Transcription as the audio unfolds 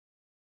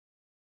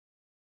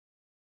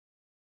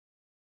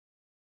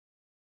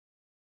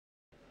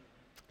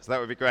So that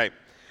would be great.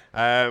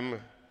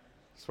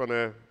 Just want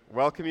to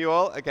welcome you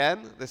all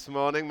again this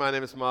morning. My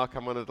name is Mark.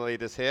 I'm one of the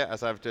leaders here,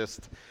 as I've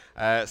just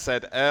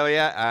said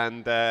earlier.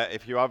 And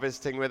if you are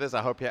visiting with us,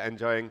 I hope you're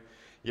enjoying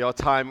your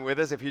time with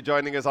us. If you're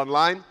joining us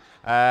online,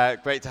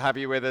 great to have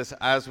you with us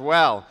as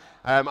well.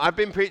 I've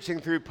been preaching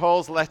through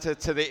Paul's letter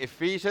to the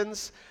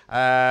Ephesians for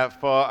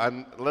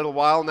a little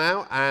while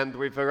now, and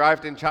we've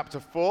arrived in chapter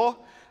 4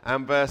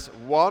 and verse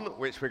 1,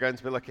 which we're going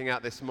to be looking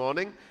at this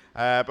morning.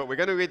 But we're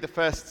going to read the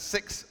first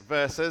 6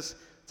 verses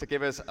to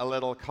give us a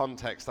little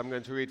context. I'm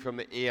going to read from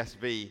the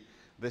ESV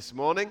this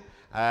morning.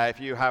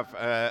 If you have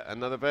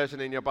another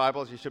version in your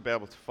Bibles, you should be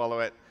able to follow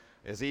it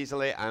as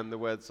easily, and the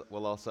words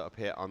will also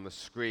appear on the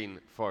screen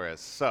for us.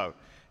 So,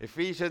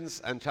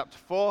 Ephesians and chapter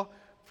 4,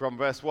 from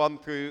verse 1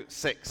 through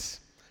 6,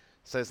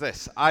 says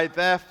this: I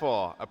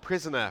therefore, a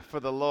prisoner for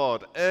the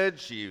Lord,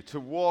 urge you to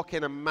walk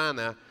in a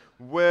manner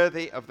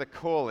worthy of the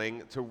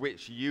calling to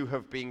which you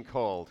have been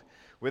called,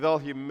 with all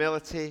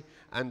humility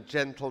and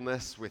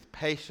gentleness, with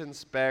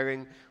patience,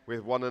 bearing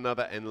with one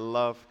another in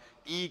love,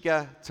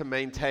 eager to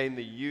maintain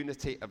the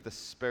unity of the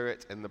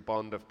Spirit in the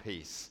bond of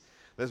peace.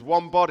 There's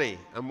one body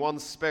and one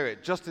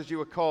Spirit, just as you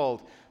were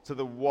called to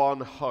the one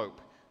hope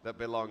that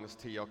belongs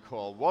to your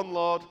call. One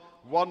Lord,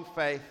 one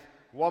faith,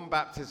 one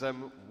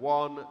baptism,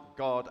 one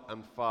God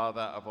and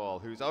Father of all,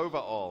 who's over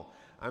all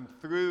and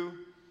through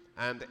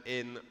and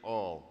in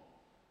all.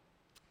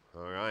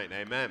 All right,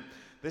 amen.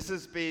 This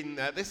has been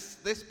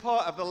this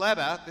part of the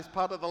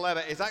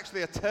letter is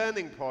actually a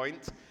turning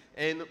point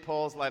in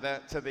Paul's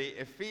letter to the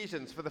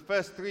Ephesians. For the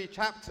first 3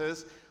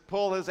 chapters,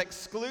 Paul has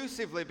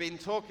exclusively been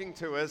talking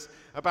to us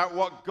about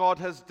what God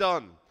has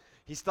done.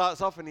 He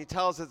starts off and he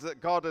tells us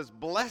that God has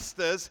blessed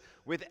us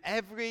with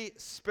every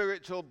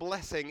spiritual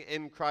blessing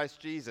in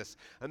Christ Jesus.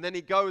 And then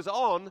he goes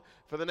on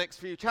for the next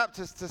few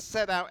chapters to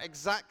set out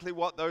exactly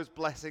what those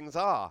blessings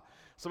are.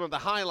 Some of the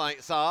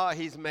highlights are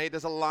he's made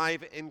us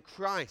alive in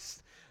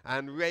Christ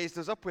and raised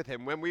us up with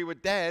him when we were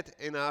dead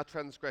in our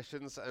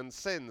transgressions and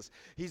sins.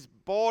 He's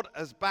brought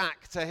us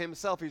back to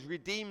himself. He's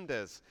redeemed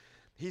us.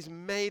 He's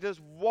made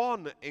us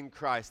one in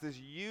Christ. There's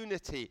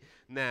unity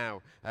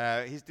now.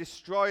 He's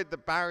destroyed the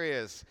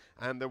barriers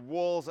and the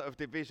walls of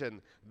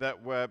division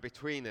that were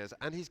between us.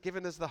 And he's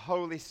given us the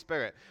Holy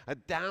Spirit, a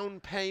down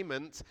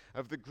payment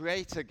of the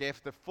greater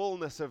gift, the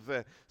fullness of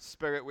the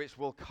Spirit which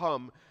will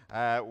come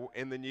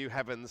in the new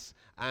heavens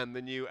and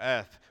the new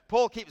earth.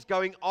 Paul keeps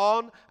going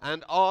on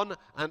and on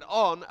and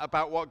on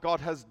about what God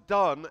has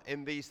done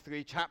in these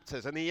 3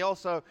 chapters. And he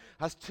also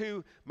has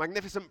 2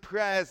 magnificent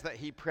prayers that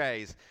he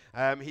prays.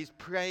 He's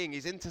praying,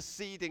 he's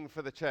interceding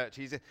for the church.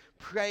 He's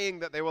praying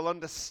that they will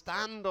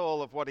understand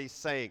all of what he's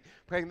saying,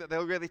 praying that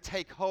they'll really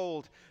take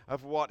hold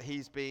of what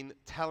he's been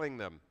telling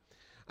them.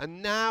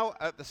 And now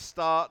at the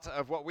start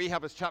of what we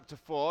have as chapter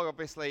 4,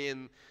 obviously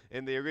in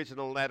the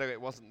original letter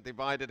it wasn't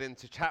divided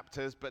into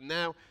chapters, but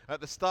now at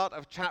the start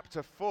of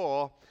chapter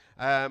 4,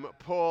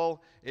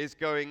 Paul is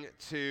going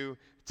to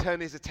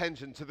turn his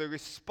attention to the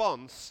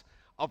response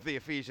of the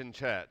Ephesian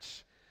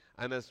church.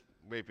 And as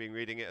we've been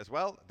reading it as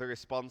well, the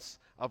response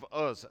of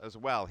us as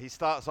well. He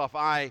starts off,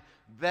 I,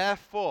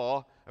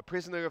 therefore, a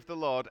prisoner of the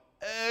Lord,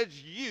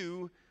 urge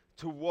you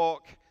to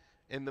walk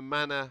in the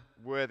manner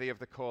worthy of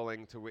the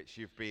calling to which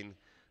you've been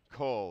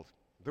called.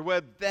 The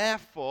word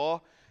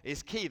therefore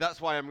is key.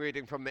 That's why I'm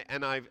reading from the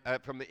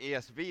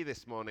ESV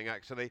this morning,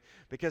 actually,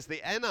 because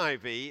the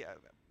NIV,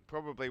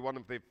 probably one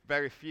of the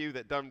very few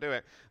that don't do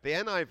it, the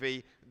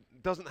NIV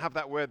doesn't have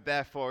that word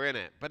therefore in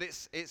it. But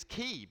it's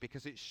key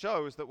because it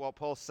shows that what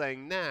Paul's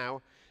saying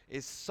now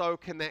is so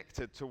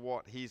connected to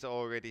what he's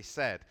already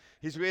said.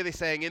 He's really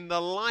saying, in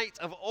the light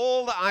of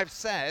all that I've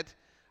said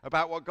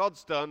about what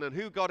God's done and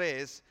who God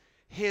is,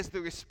 here's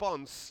the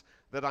response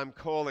that I'm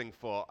calling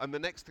for. And the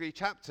next 3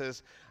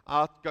 chapters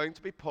are going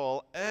to be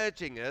Paul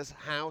urging us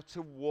how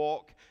to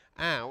walk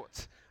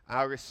out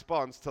our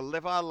response, to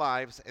live our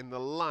lives in the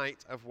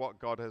light of what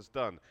God has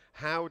done.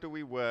 How do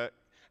we walk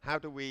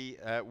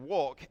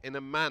in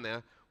a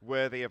manner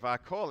worthy of our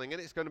calling?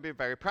 And it's going to be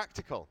very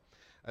practical,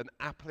 an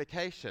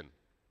application.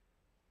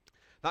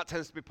 That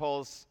tends to be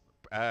Paul's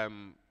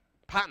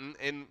pattern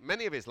in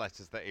many of his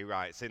letters that he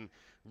writes. In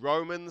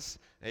Romans,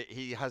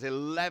 he has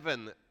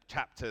 11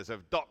 chapters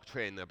of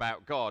doctrine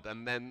about God,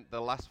 and then the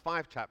last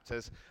 5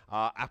 chapters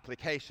are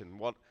application,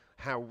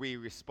 how we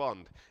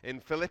respond.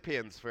 In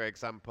Philippians, for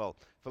example,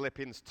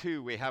 Philippians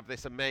 2, we have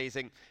this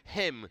amazing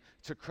hymn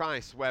to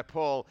Christ where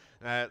Paul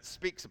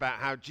speaks about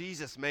how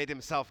Jesus made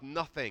himself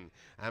nothing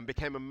and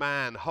became a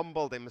man,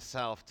 humbled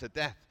himself to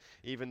death,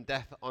 even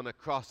death on a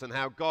cross, and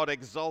how God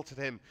exalted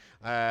him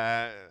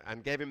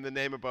and gave him the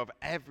name above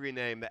every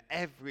name, that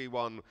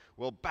everyone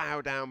will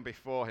bow down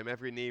before him,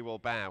 every knee will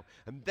bow.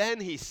 And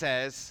then he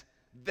says,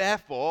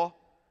 therefore,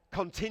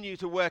 continue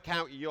to work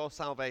out your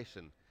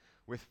salvation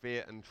with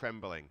fear and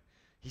trembling.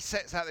 He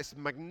sets out this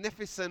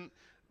magnificent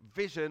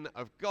vision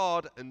of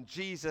God and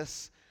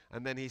Jesus,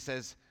 and then he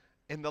says,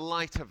 in the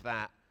light of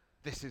that,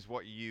 this is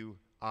what you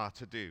are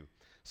to do.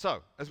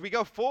 So, as we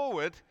go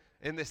forward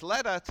in this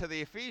letter to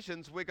the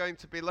Ephesians, we're going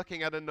to be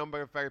looking at a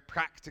number of very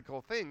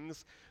practical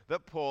things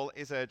that Paul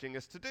is urging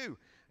us to do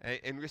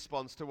in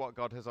response to what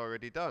God has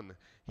already done.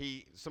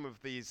 Some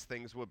of these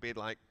things would be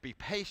like, be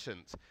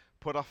patient,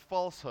 put off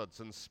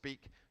falsehoods, and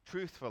speak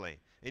truthfully.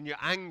 In your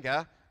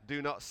anger,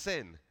 do not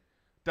sin.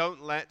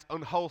 Don't let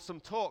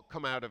unwholesome talk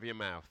come out of your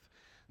mouth.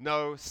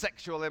 No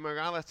sexual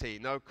immorality,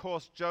 no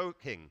coarse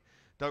joking.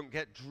 Don't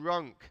get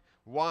drunk.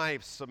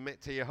 Wives, submit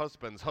to your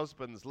husbands.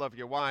 Husbands, love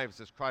your wives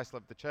as Christ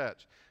loved the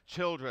church.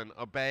 Children,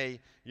 obey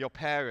your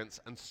parents.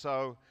 And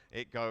so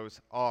it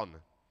goes on.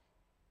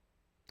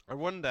 I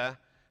wonder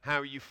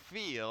how you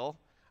feel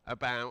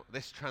about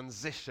this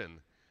transition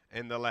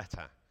in the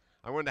letter.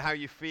 I wonder how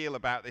you feel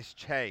about this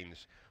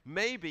change.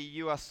 Maybe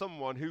you are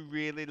someone who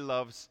really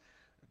loves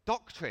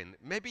doctrine.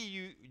 Maybe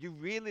you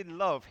really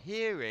love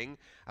hearing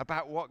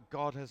about what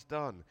God has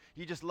done.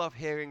 You just love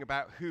hearing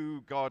about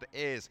who God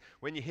is.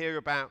 When you hear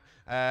about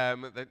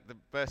the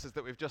verses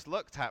that we've just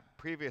looked at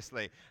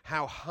previously,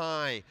 how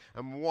high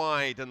and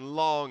wide and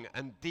long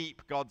and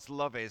deep God's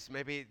love is,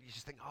 maybe you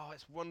just think, oh,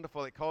 it's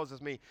wonderful. It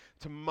causes me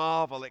to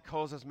marvel. It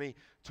causes me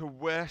to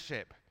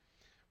worship.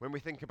 When we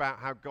think about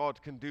how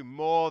God can do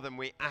more than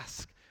we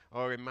ask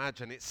or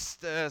imagine, it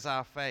stirs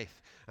our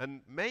faith.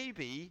 And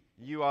maybe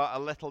you are a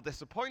little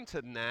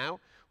disappointed now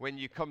when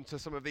you come to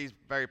some of these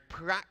very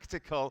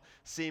practical,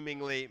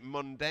 seemingly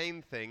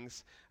mundane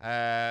things,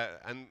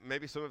 and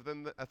maybe some of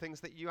them are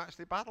things that you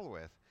actually battle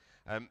with.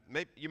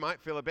 Maybe you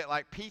might feel a bit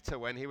like Peter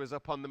when he was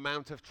up on the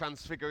Mount of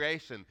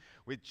Transfiguration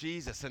with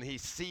Jesus, and he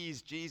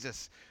sees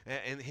Jesus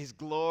in his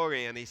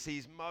glory, and he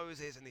sees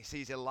Moses, and he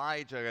sees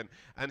Elijah,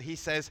 and he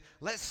says,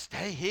 let's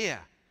stay here.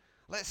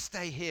 Let's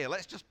stay here.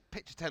 Let's just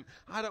pitch a tent.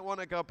 I don't want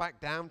to go back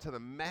down to the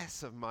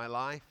mess of my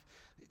life.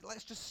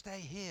 Let's just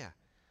stay here.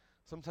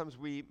 Sometimes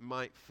we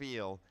might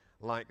feel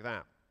like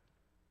that.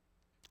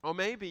 Or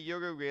maybe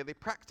you're a really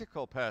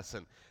practical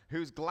person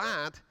who's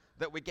glad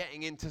that we're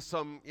getting into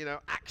some,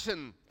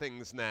 action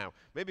things now.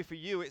 Maybe for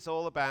you it's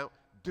all about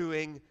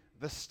doing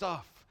the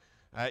stuff.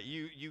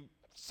 You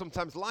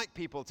sometimes like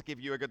people to give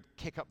you a good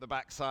kick up the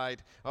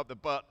backside, up the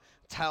butt,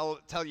 tell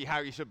you how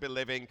you should be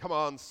living. Come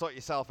on, sort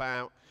yourself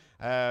out.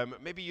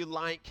 Maybe you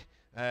like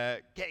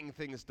getting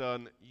things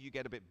done. You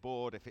get a bit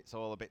bored if it's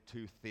all a bit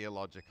too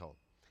theological.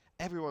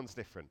 Everyone's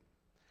different.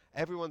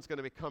 Everyone's going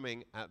to be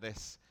coming at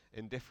this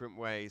in different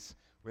ways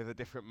with a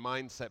different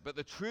mindset. But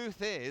the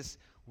truth is,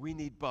 we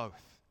need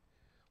both.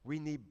 We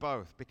need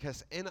both,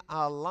 because in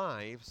our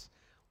lives,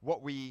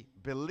 what we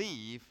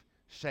believe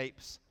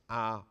shapes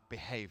our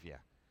behavior.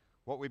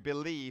 What we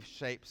believe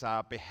shapes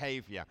our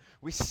behavior.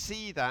 We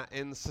see that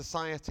in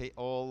society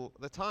all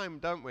the time,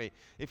 don't we?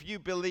 If you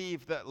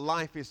believe that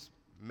life is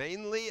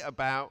mainly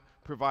about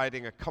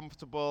providing a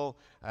comfortable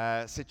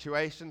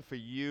situation for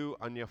you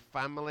and your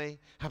family,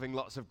 having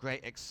lots of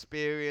great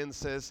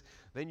experiences,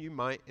 then you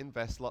might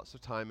invest lots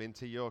of time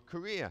into your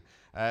career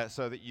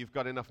so that you've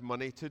got enough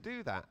money to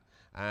do that.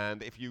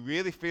 And if you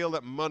really feel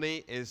that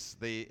money is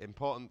the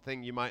important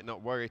thing, you might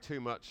not worry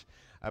too much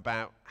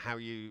about how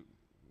you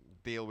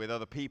deal with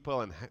other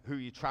people and who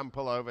you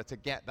trample over to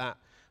get that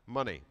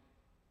money.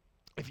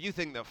 If you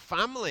think that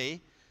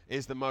family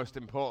is the most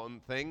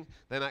important thing,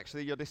 then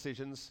actually your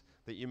decisions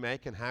that you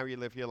make and how you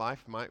live your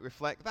life might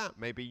reflect that.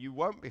 Maybe you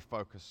won't be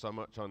focused so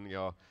much on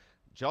your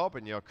job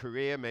and your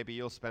career. Maybe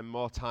you'll spend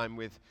more time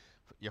with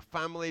your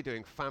family,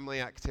 doing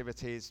family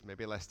activities,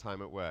 maybe less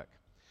time at work.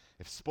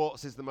 If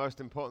sports is the most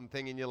important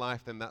thing in your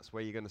life, then that's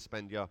where you're going to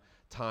spend your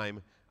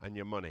time and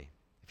your money.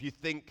 If you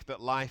think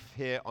that life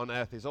here on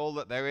earth is all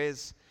that there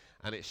is,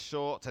 and it's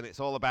short, and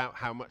it's all about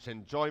how much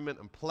enjoyment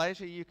and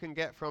pleasure you can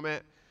get from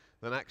it,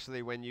 then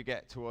actually when you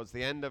get towards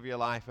the end of your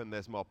life and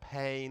there's more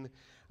pain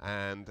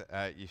and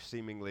you've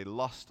seemingly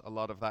lost a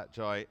lot of that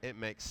joy, it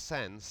makes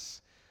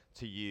sense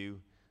to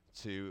you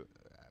to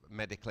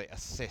medically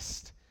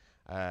assist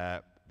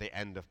the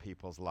end of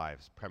people's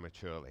lives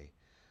prematurely.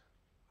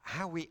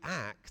 How we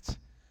act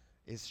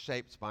is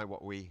shaped by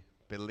what we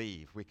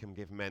believe. We can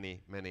give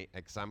many, many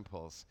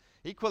examples.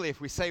 Equally,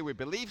 if we say we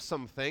believe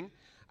something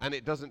and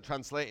it doesn't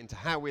translate into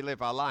how we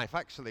live our life,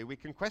 actually we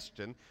can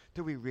question,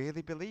 do we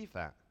really believe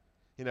that?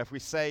 If we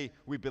say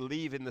we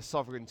believe in the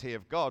sovereignty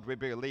of God, we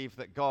believe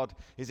that God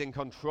is in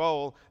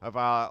control of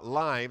our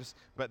lives,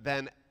 but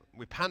then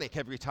we panic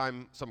every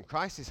time some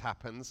crisis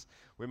happens,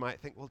 we might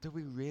think, well, do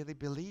we really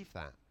believe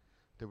that?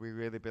 Do we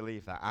really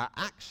believe that? Our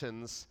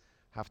actions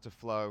have to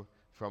flow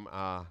from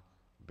our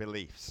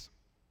beliefs.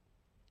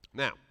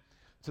 Now,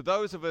 to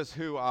those of us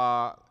who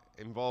are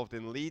involved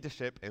in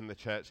leadership in the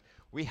church,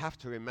 we have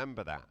to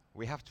remember that.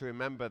 We have to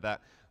remember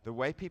that the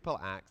way people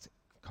act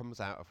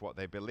comes out of what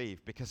they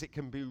believe, because it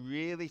can be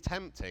really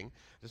tempting,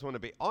 I just want to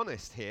be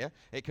honest here,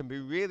 it can be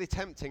really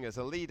tempting as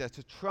a leader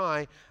to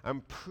try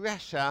and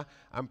pressure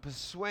and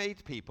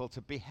persuade people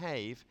to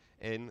behave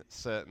in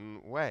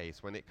certain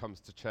ways when it comes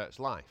to church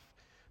life.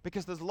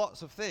 Because there's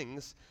lots of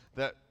things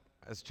that,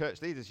 as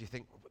church leaders, you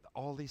think,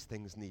 all these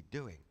things need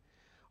doing.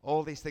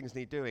 All these things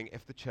need doing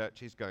if the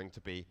church is going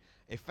to be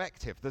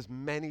effective. There's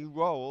many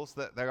roles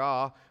that there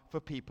are for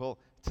people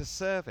to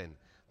serve in.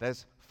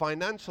 There's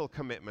financial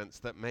commitments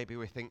that maybe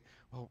we think,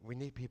 well, we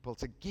need people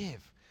to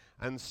give.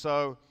 And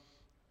so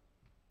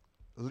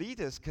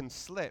leaders can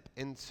slip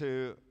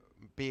into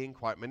being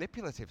quite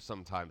manipulative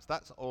sometimes.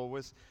 That's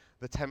always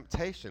the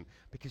temptation,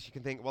 because you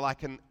can think, well, I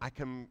can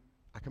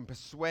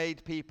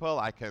persuade people,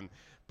 I can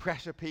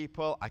pressure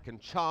people, I can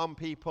charm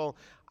people,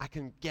 I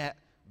can get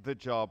the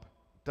job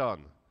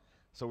done.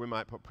 So we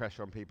might put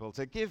pressure on people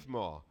to give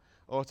more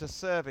or to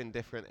serve in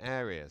different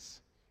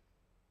areas.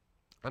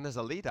 And as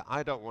a leader,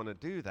 I don't want to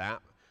do that,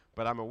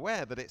 but I'm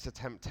aware that it's a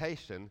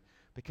temptation,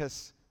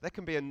 because there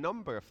can be a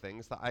number of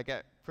things that I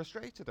get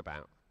frustrated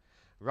about.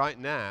 Right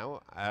now,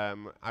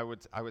 I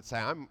would say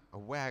I'm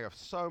aware of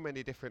so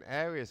many different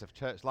areas of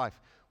church life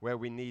where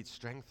we need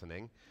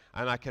strengthening,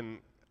 and I can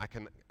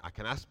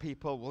ask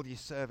people, will you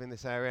serve in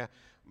this area?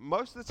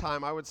 Most of the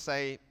time, I would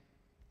say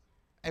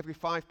every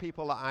 5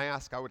 people that I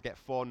ask, I would get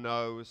 4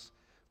 no's,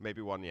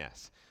 maybe 1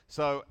 yes.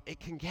 So it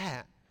can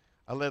get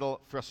a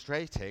little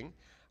frustrating,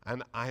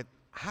 and I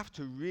have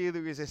to really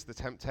resist the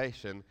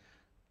temptation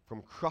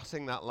from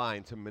crossing that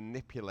line to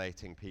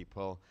manipulating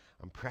people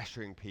and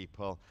pressuring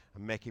people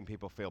and making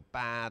people feel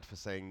bad for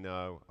saying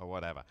no or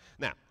whatever.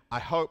 Now, I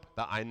hope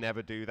that I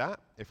never do that.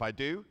 If I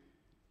do,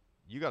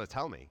 you got to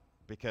tell me,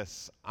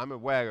 because I'm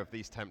aware of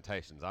these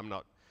temptations. I'm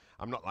not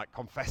like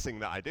confessing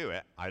that I do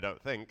it, I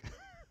don't think.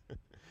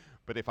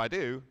 But if I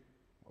do,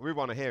 we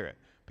want to hear it,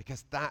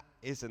 because that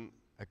isn't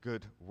a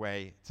good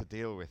way to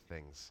deal with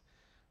things.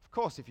 Of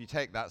course, if you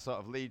take that sort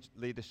of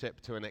leadership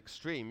to an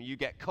extreme, you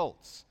get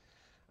cults.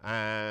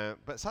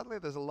 But sadly,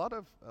 there's a lot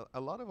of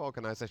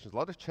organizations, a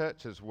lot of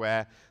churches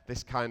where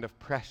this kind of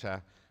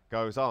pressure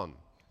goes on.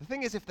 The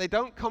thing is, if they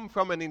don't come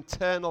from an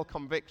internal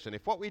conviction,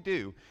 if what we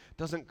do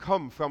doesn't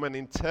come from an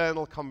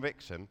internal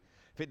conviction,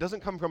 if it doesn't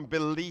come from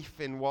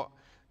belief in what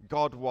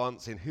God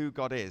wants, in who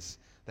God is,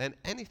 then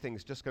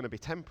anything's just going to be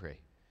temporary.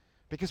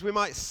 Because we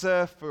might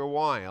serve for a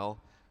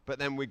while, but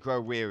then we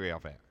grow weary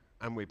of it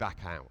and we back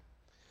out.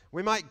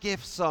 We might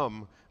give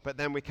some, but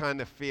then we kind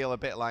of feel a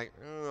bit like,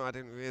 oh, I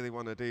didn't really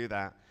want to do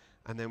that,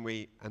 and then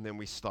we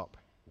stop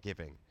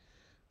giving.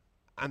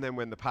 And then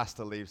when the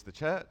pastor leaves the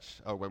church,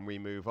 or when we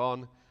move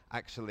on,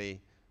 actually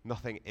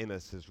nothing in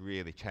us has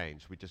really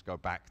changed. We just go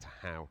back to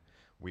how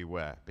we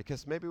were,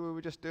 because maybe we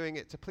were just doing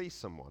it to please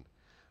someone,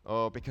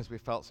 or because we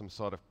felt some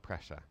sort of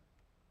pressure.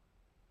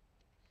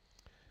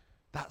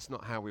 That's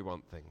not how we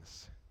want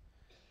things.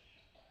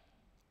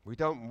 We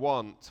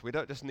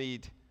don't just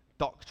need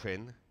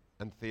doctrine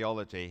and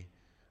theology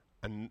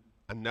and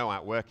no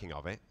outworking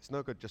of it. It's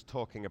no good just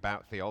talking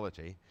about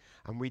theology.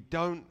 And we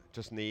don't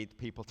just need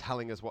people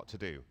telling us what to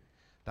do.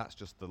 That's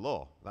just the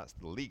law. That's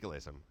the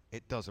legalism.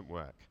 It doesn't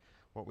work.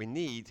 What we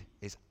need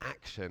is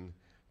action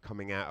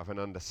coming out of an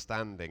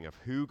understanding of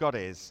who God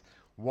is,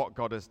 what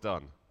God has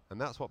done. And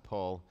that's what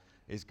Paul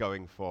is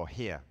going for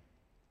here.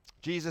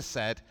 Jesus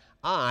said,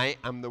 I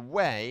am the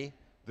way,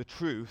 the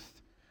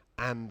truth,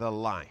 and the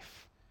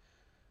life.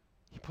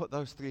 He put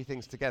those 3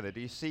 things together.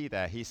 Do you see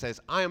there? He says,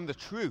 I am the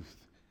truth,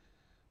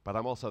 but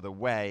I'm also the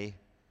way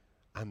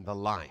and the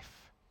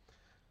life.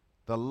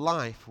 The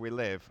life we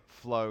live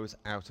flows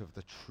out of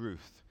the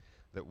truth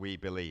that we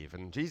believe.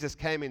 And Jesus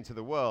came into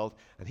the world,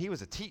 and he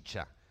was a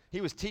teacher.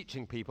 He was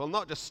teaching people,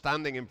 not just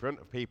standing in front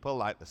of people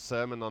like the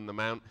Sermon on the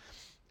Mount,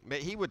 but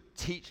he would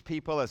teach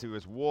people as he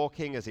was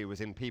walking, as he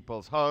was in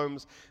people's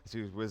homes, as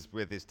he was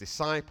with his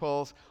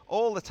disciples.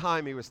 All the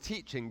time he was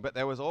teaching, but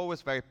there was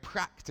always very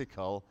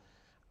practical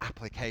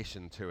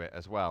application to it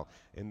as well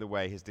in the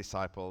way his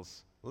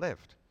disciples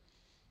lived.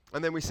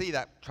 And then we see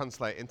that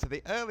translate into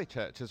the early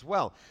church as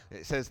well.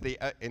 It says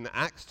in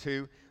Acts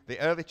 2, the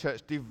early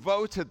church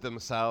devoted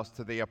themselves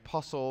to the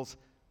apostles'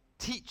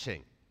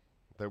 teaching.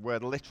 The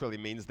word literally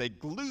means they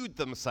glued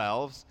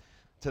themselves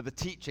to the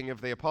teaching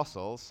of the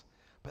apostles.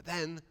 But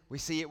then we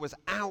see it was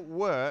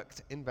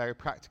outworked in very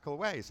practical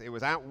ways. It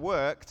was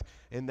outworked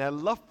in their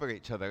love for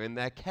each other, in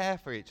their care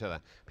for each other.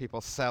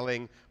 People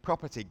selling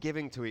property,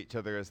 giving to each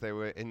other as they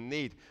were in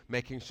need,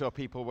 making sure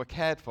people were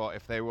cared for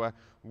if they were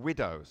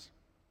widows.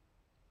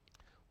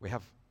 We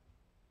have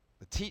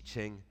the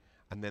teaching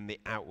and then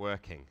the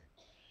outworking.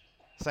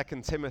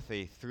 2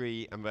 Timothy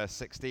 3 and verse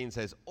 16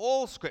 says,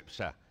 all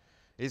Scripture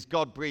is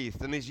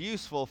God-breathed and is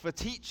useful for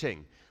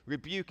teaching,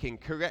 rebuking,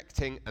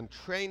 correcting, and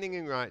training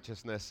in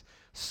righteousness,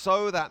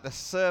 so that the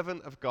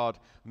servant of God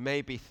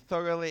may be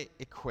thoroughly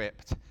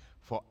equipped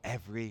for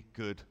every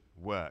good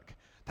work.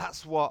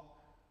 That's what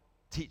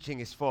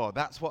teaching is for.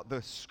 That's what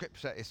the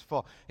Scripture is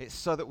for. It's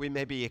so that we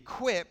may be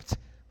equipped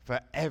for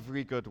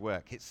every good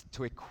work. It's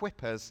to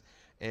equip us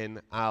in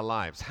our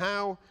lives.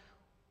 How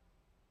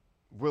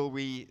will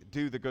we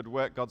do the good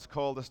work God's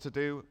called us to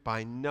do?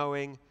 By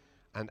knowing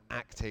and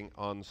acting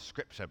on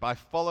Scripture, by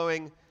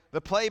following the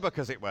playbook,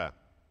 as it were.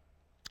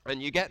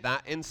 And you get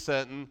that in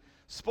certain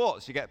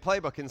sports. You get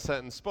playbook in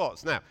certain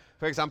sports. Now,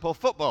 for example,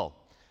 football.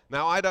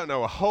 Now, I don't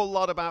know a whole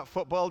lot about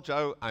football.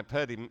 Joe, I've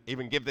heard him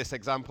even give this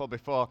example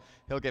before.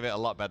 He'll give it a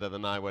lot better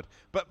than I would.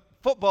 But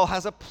football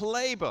has a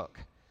playbook.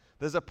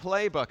 there's a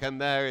playbook, and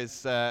there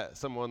is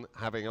someone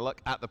having a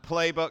look at the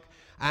playbook.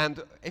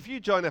 And if you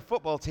join a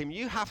football team,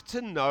 you have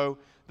to know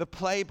the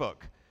playbook,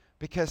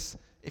 because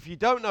if you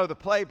don't know the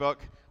playbook,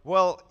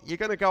 well, you're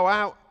going to go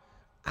out,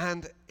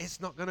 and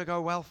it's not going to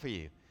go well for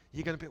you.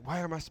 You're going to be,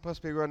 where am I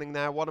supposed to be running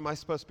now? What am I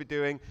supposed to be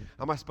doing?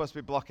 Am I supposed to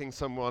be blocking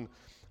someone?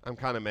 I'm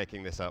kind of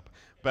making this up.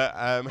 But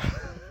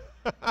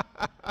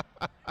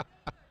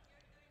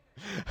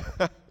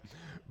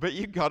but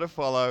you've got to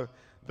follow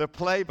the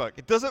playbook.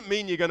 It doesn't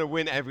mean you're going to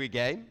win every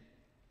game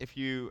if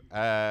you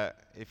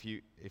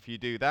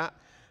do that.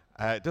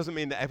 It doesn't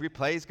mean that every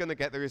play is going to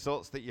get the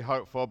results that you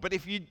hope for. But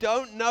if you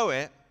don't know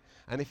it,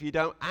 and if you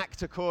don't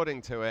act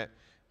according to it,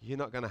 you're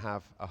not going to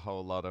have a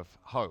whole lot of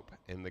hope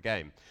in the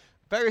game.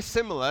 Very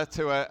similar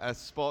to a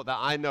sport that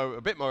I know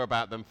a bit more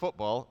about than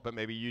football, but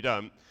maybe you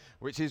don't,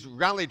 which is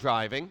rally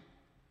driving.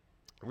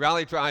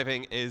 Rally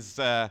driving is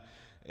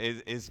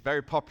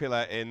very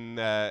popular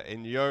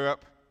in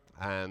Europe,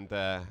 and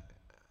there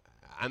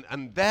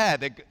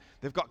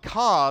they've got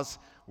cars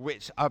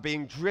which are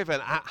being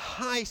driven at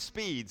high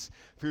speeds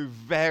through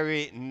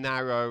very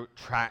narrow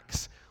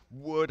tracks.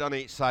 Wood on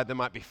each side, there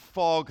might be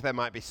fog, there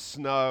might be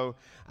snow,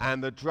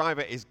 and the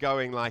driver is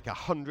going like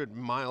 100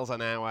 miles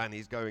an hour, and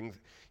he's going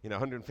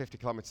 150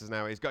 kilometers an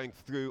hour. He's going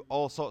through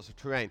all sorts of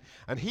terrain.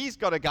 And he's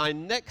got a guy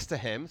next to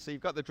him, so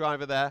you've got the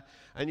driver there,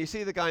 and you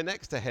see the guy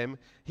next to him.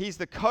 He's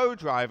the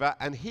co-driver,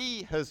 and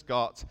he has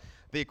got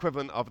the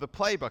equivalent of the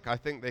playbook. I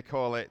think they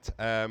call it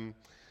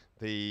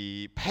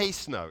the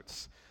pace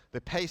notes.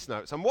 The pace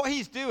notes. And what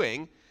he's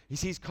doing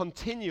is he's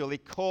continually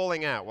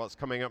calling out what's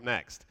coming up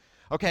next.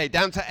 Okay,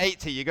 down to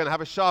 80, you're going to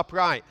have a sharp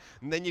right,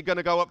 and then you're going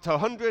to go up to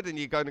 100, and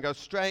you're going to go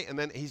straight, and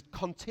then he's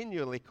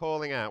continually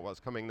calling out what's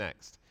coming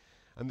next.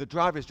 And the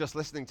driver's just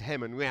listening to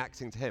him and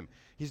reacting to him.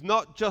 He's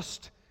not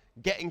just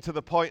getting to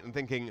the point and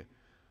thinking,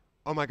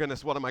 oh my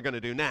goodness, what am I going to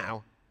do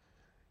now?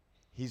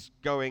 He's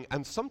going,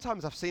 and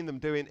sometimes I've seen them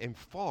doing in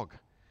fog,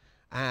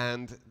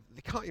 and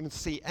they can't even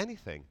see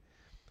anything,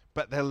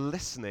 but they're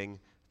listening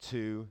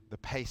to the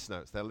pace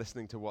notes. They're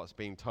listening to what's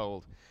being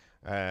told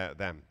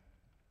them.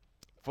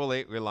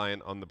 Fully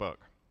reliant on the book.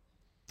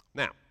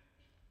 Now,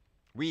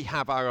 we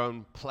have our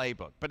own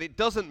playbook, but it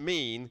doesn't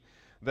mean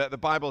that the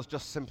Bible is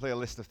just simply a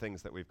list of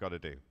things that we've got to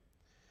do.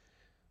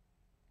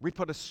 We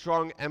put a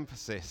strong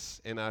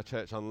emphasis in our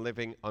church on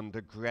living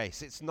under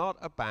grace. It's not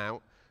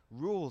about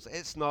rules.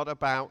 It's not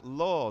about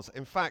laws.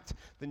 In fact,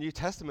 the New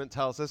Testament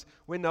tells us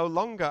we're no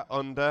longer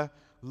under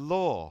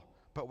law,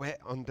 but we're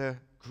under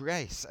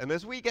grace. And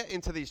as we get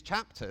into these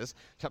chapters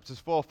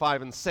 4,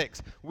 5, and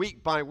 6,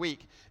 week by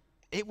week,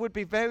 it would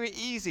be very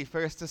easy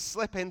for us to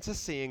slip into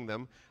seeing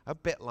them a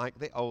bit like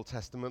the Old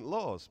Testament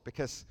laws,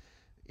 because,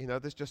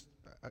 there's just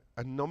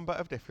a number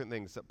of different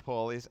things that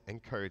Paul is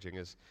encouraging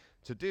us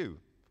to do.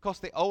 Of course,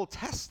 the Old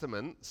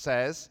Testament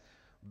says,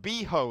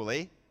 be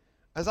holy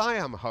as I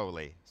am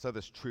holy. So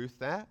there's truth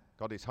there,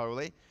 God is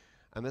holy,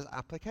 and there's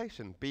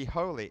application, be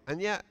holy.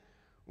 And yet,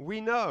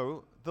 we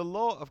know the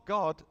law of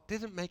God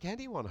didn't make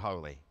anyone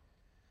holy.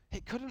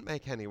 It couldn't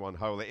make anyone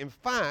holy. In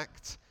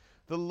fact,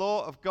 the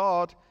law of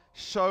God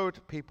showed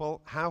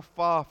people how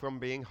far from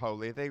being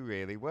holy they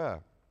really were.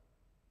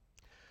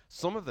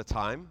 Some of the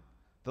time,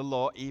 the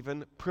law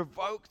even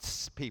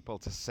provoked people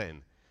to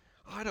sin.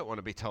 I don't want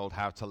to be told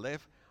how to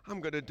live. I'm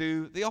going to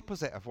do the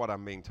opposite of what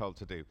I'm being told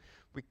to do.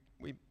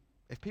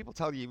 If people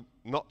tell you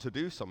not to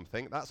do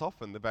something, that's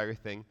often the very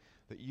thing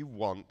that you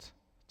want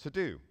to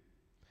do.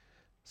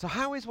 So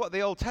how is what the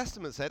Old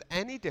Testament said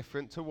any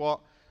different to what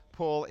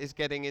Paul is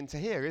getting into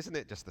here? Isn't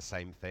it just the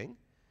same thing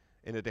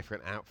in a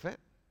different outfit?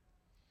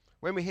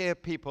 When we hear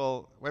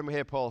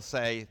Paul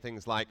say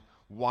things like,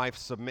 wives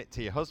submit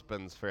to your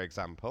husbands, for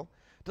example,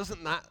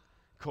 doesn't that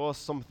cause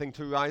something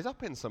to rise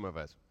up in some of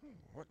us?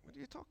 What are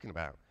you talking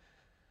about?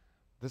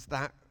 There's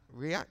that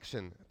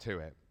reaction to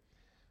it.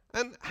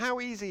 And how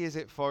easy is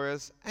it for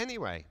us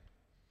anyway?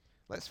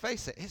 Let's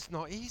face it, it's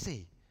not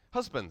easy.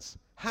 Husbands,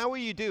 how are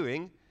you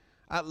doing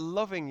at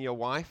loving your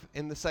wife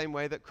in the same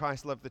way that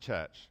Christ loved the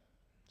church?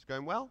 It's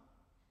going well?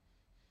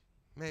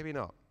 Maybe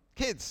not.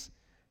 Kids,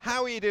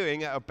 how are you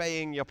doing at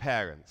obeying your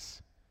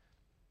parents?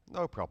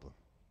 No problem.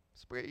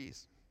 It's a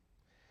breeze.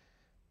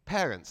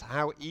 Parents,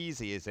 how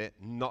easy is it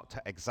not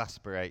to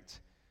exasperate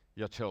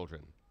your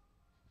children?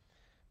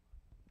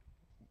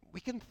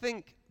 We can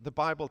think the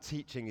Bible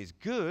teaching is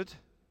good,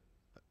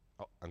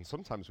 and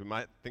sometimes we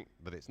might think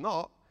that it's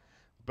not,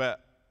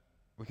 but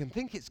we can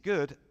think it's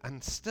good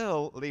and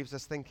still leaves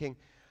us thinking,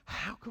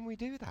 how can we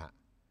do that?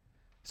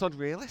 It's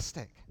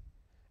unrealistic.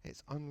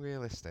 It's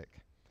unrealistic.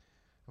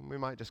 And we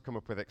might just come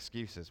up with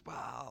excuses.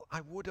 Well,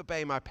 I would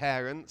obey my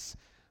parents,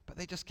 but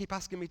they just keep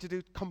asking me to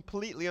do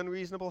completely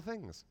unreasonable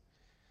things.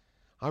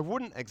 I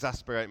wouldn't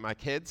exasperate my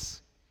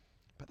kids,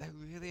 but they're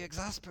really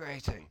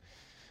exasperating.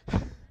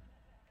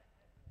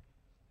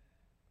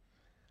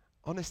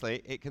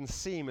 Honestly, it can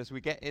seem as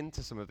we get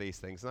into some of these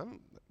things, and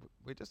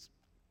we're just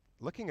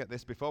looking at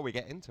this before we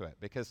get into it,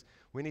 because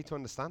we need to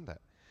understand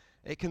it.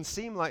 It can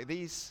seem like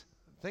these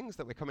things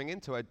that we're coming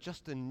into are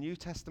just a New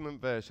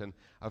Testament version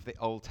of the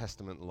Old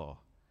Testament law.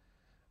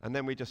 And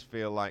then we just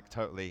feel like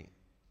totally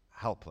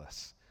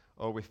helpless.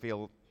 Or we just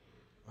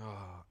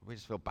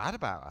feel bad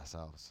about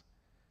ourselves.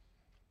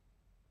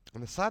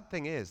 And the sad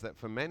thing is that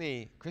for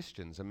many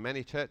Christians and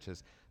many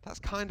churches, that's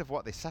kind of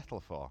what they settle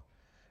for.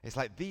 It's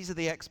like, these are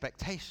the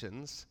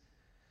expectations.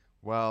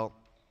 Well,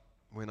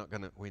 we know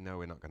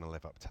we're not going to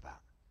live up to that.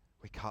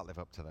 We can't live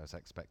up to those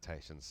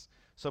expectations.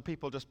 So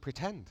people just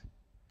pretend.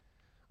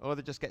 Or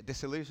they just get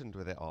disillusioned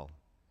with it all.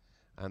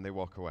 And they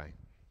walk away.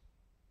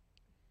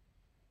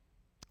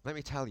 Let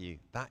me tell you,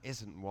 that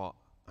isn't what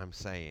I'm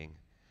saying.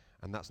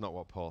 And that's not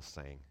what Paul's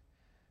saying.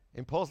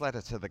 In Paul's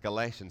letter to the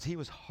Galatians, he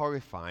was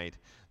horrified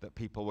that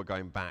people were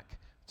going back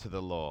to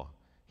the law.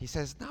 He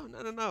says,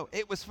 no.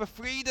 It was for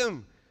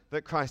freedom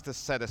that Christ has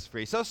set us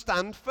free. So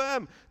stand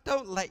firm.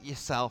 Don't let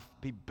yourself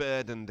be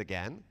burdened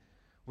again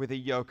with a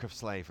yoke of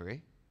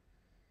slavery.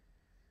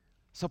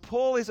 So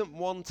Paul isn't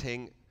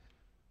wanting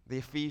the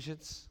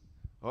Ephesians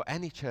or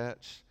any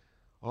church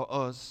or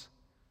us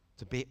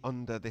to be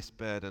under this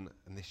burden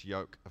and this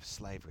yoke of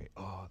slavery.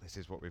 Oh, this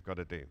is what we've got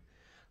to do.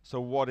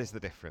 So what is the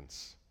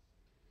difference?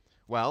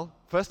 Well,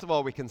 first of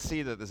all, we can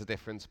see that there's a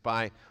difference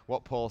by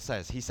what Paul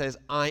says. He says,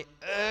 I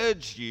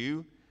urge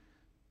you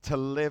to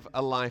live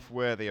a life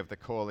worthy of the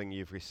calling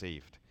you've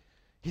received.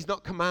 He's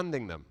not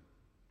commanding them.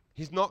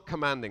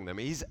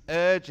 He's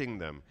urging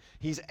them.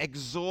 He's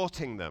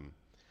exhorting them.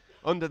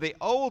 Under the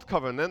Old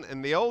Covenant,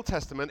 in the Old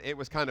Testament, it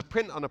was kind of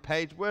print on a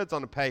page, words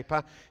on a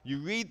paper. You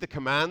read the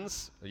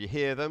commands, or you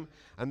hear them,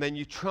 and then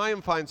you try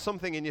and find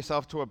something in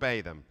yourself to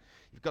obey them.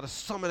 You've got to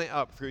summon it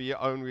up through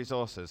your own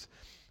resources.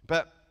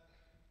 But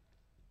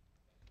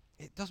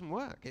it doesn't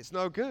work. It's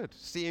no good.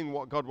 Seeing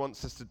what God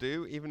wants us to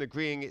do, even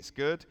agreeing it's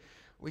good,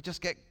 we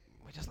just get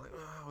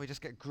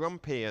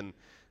grumpy and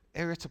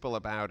irritable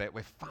about it.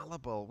 We're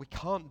fallible. We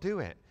can't do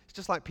it. It's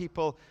just like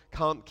people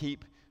can't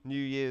keep New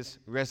Year's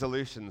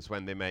resolutions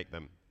when they make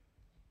them.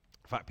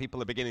 In fact,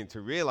 people are beginning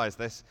to realize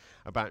this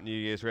about New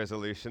Year's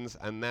resolutions,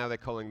 and now they're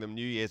calling them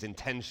New Year's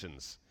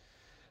intentions.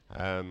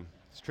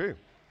 It's true.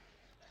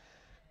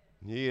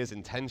 New Year's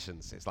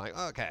intentions. It's like,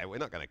 okay, we're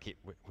not going to keep,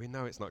 we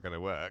know it's not going to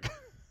work.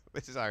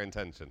 This is our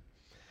intention.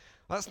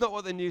 That's not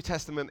what the New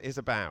Testament is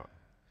about.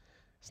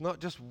 It's not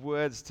just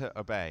words to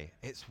obey.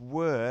 It's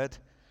word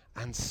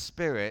and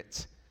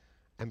spirit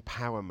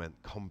empowerment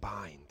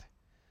combined.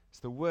 It's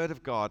the word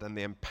of God and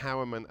the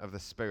empowerment of the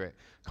Spirit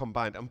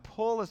combined. And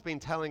Paul has been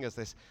telling us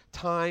this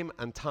time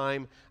and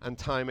time and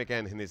time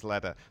again in his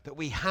letter, that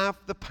we have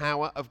the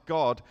power of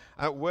God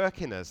at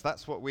work in us.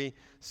 That's what we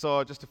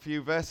saw just a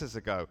few verses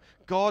ago.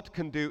 God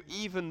can do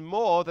even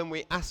more than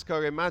we ask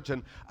or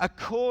imagine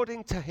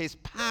according to his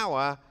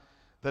power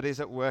that is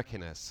at work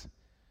in us.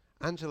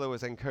 Angela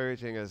was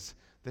encouraging us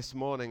this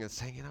morning and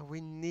saying, we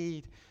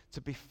need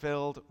to be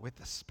filled with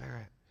the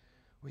Spirit.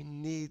 We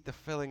need the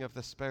filling of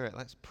the Spirit.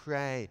 Let's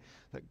pray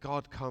that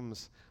God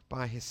comes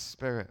by his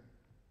Spirit.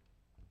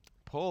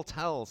 Paul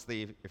tells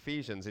the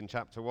Ephesians in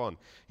chapter 1,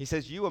 he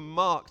says, you are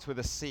marked with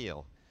a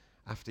seal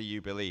after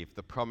you believe,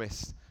 the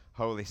promised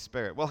Holy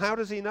Spirit. Well, how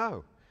does he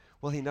know?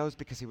 Well, he knows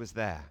because he was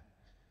there.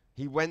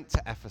 He went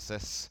to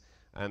Ephesus,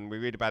 and we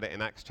read about it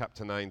in Acts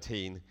chapter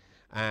 19,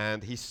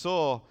 and he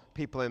saw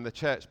people in the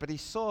church, but he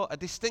saw a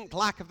distinct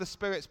lack of the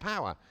Spirit's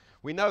power.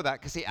 We know that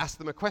because he asked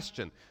them a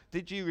question.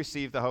 Did you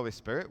receive the Holy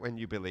Spirit when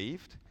you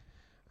believed?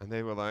 And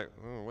they were like,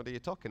 what are you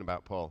talking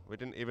about, Paul? We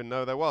didn't even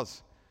know there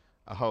was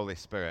a Holy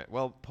Spirit.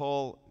 Well,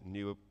 Paul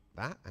knew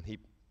that, and he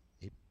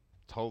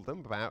told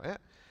them about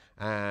it.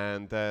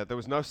 And there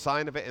was no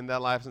sign of it in their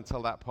lives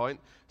until that point.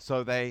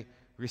 So they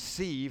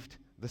received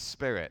the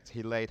Spirit.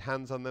 He laid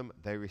hands on them.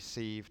 They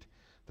received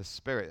the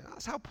Spirit.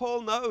 That's how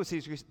Paul knows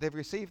they've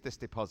received this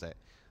deposit.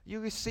 You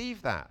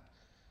receive that.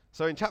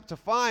 So in chapter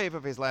 5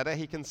 of his letter,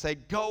 he can say,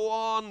 go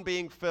on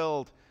being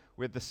filled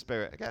with the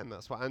Spirit. Again,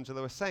 that's what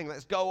Angela was saying.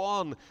 Let's go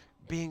on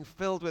being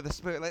filled with the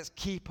Spirit. Let's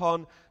keep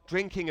on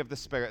drinking of the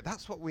Spirit.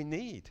 That's what we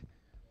need.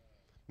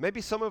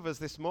 Maybe some of us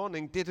this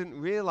morning didn't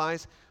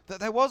realize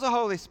that there was a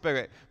Holy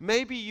Spirit.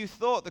 Maybe you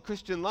thought the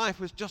Christian life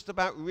was just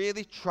about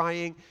really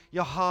trying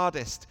your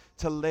hardest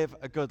to live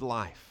a good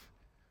life.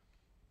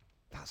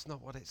 That's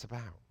not what it's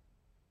about.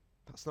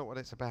 That's not what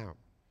it's about.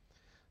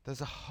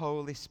 There's a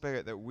Holy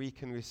Spirit that we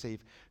can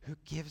receive who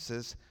gives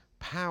us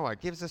power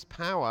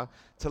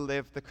to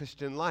live the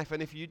Christian life.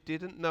 And if you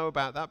didn't know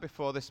about that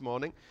before this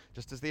morning,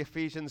 just as the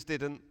Ephesians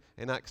didn't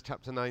in Acts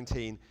chapter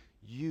 19,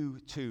 you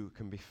too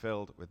can be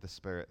filled with the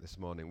Spirit this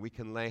morning. We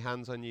can lay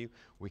hands on you,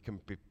 we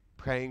can be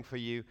praying for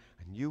you,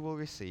 and you will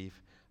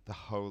receive the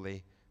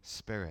Holy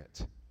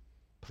Spirit.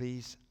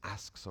 Please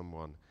ask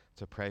someone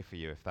to pray for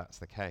you if that's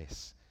the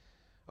case.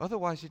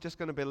 Otherwise, you're just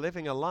going to be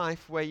living a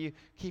life where you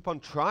keep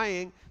on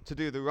trying to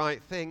do the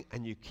right thing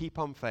and you keep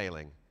on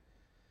failing.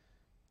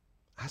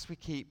 As we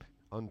keep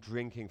on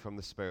drinking from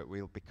the Spirit,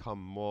 we'll become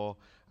more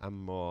and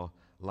more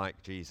like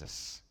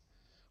Jesus.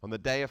 On the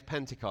day of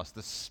Pentecost,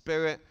 the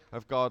Spirit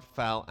of God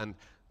fell and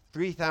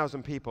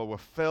 3,000 people were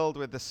filled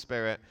with the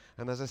Spirit.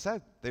 And as I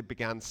said, they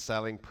began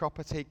selling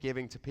property,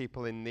 giving to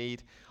people in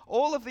need.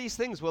 All of these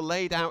things were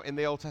laid out in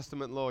the Old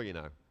Testament law,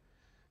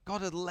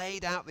 God had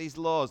laid out these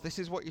laws. This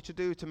is what you should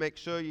do to make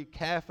sure you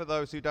care for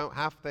those who don't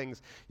have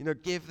things.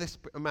 Give this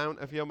amount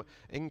of your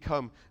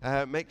income.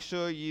 Make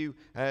sure you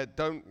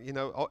don't,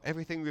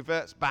 everything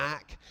reverts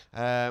back.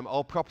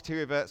 All property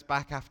reverts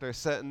back after a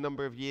certain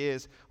number of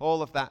years.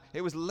 All of that.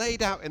 It was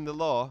laid out in the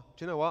law.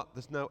 Do you know what?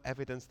 There's no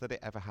evidence that it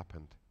ever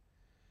happened.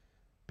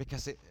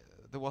 Because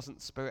there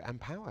wasn't Spirit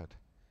empowered.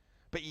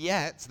 But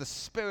yet, the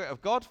Spirit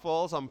of God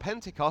falls on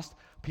Pentecost.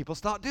 People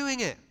start doing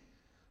it.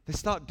 They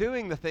start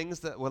doing the things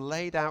that were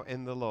laid out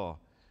in the law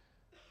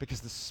because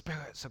the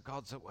Spirit of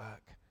God's at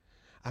work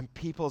and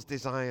people's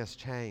desires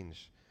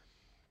change.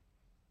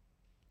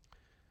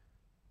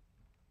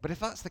 But if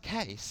that's the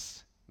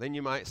case, then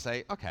you might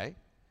say, okay,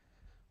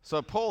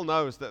 so Paul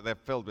knows that they're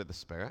filled with the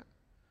Spirit,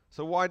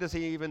 so why does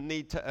he even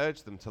need to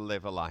urge them to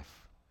live a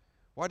life?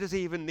 Why does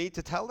he even need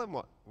to tell them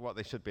what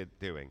they should be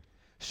doing?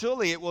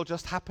 Surely it will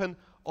just happen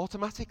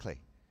automatically.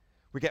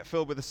 We get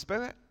filled with the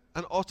Spirit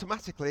and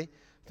automatically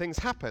things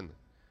happen.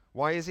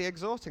 Why is he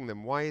exhorting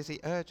them? Why is he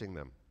urging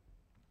them?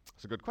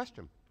 It's a good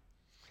question.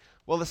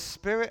 Well, the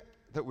Spirit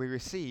that we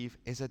receive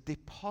is a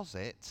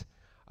deposit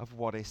of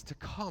what is to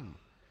come.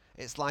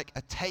 It's like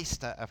a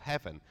taster of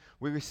heaven.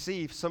 We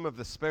receive some of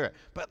the Spirit,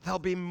 but there'll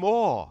be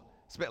more.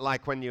 It's a bit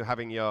like when you're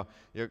having your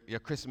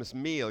Christmas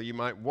meal, you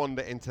might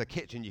wander into the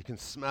kitchen, you can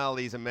smell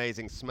these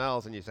amazing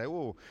smells, and you say,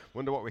 oh,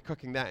 wonder what we're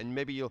cooking there, and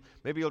maybe you'll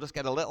just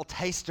get a little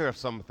taster of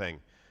something.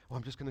 Oh,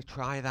 I'm just going to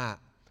try that.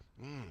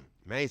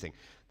 Amazing.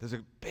 There's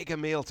a bigger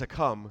meal to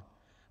come,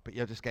 but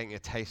you're just getting a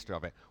taster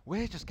of it.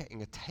 We're just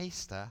getting a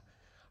taster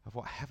of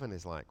what heaven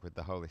is like with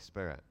the Holy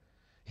Spirit.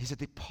 He's a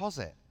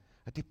deposit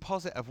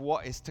of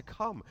what is to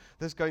come.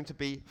 There's going to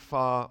be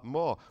far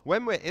more.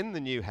 When we're in the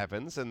new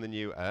heavens and the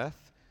new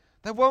earth,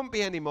 there won't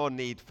be any more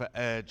need for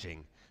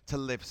urging to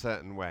live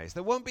certain ways.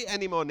 There won't be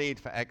any more need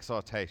for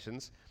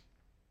exhortations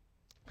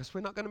because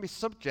we're not going to be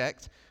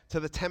subject to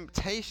the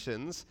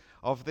temptations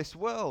of this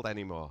world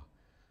anymore.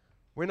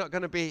 We're not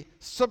going to be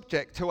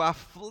subject to our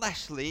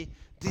fleshly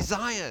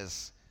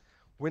desires.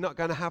 We're not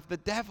going to have the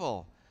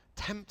devil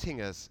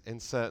tempting us in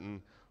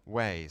certain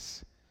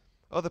ways.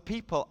 Other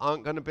people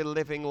aren't going to be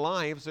living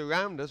lives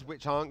around us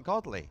which aren't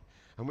godly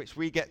and which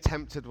we get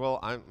tempted,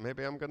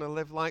 maybe I'm going to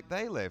live like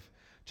they live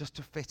just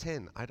to fit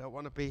in. I don't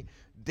want to be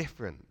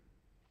different.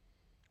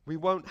 We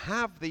won't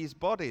have these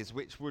bodies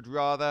which would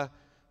rather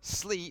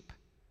sleep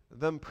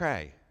than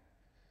pray.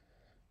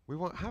 We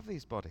won't have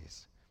these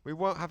bodies. We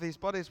won't have these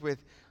bodies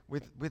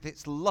with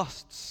its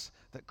lusts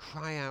that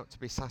cry out to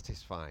be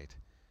satisfied.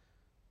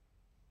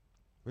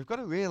 We've got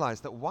to realize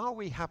that while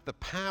we have the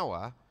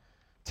power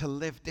to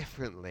live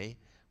differently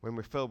when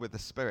we're filled with the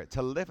Spirit,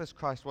 to live as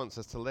Christ wants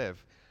us to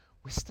live,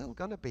 we're still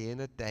going to be in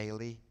a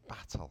daily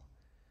battle.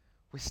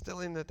 We're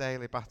still in a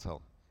daily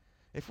battle.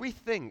 If we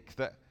think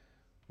that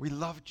we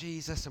love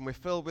Jesus and we're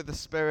filled with the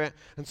Spirit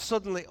and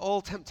suddenly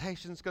all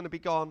temptation's going to be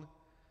gone,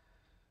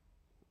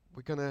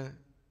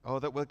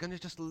 that we're going to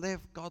just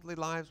live godly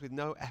lives with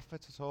no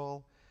effort at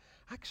all,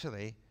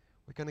 actually,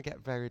 we're going to get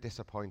very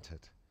disappointed.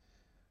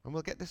 And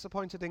we'll get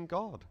disappointed in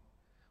God.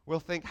 We'll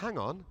think, hang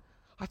on,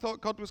 I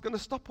thought God was going to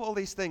stop all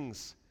these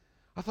things.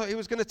 I thought he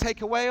was going to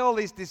take away all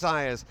these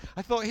desires.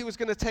 I thought he was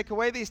going to take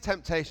away these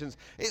temptations.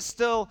 It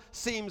still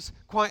seems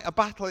quite a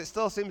battle. It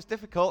still seems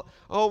difficult.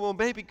 Oh, well,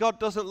 maybe God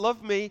doesn't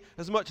love me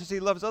as much as he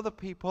loves other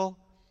people.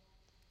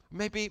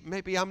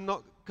 Maybe I'm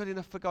not good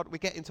enough for God. We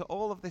get into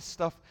all of this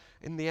stuff.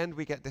 In the end,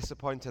 we get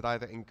disappointed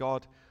either in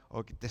God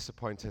or get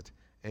disappointed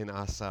in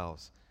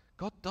ourselves.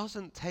 God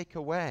doesn't take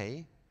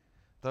away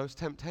those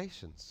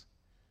temptations.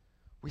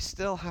 We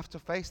still have to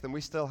face them.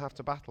 We still have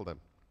to battle them.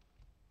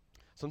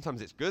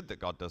 Sometimes it's good that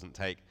God doesn't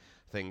take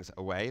things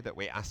away that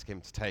we ask him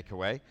to take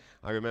away.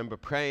 I remember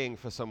praying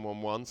for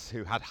someone once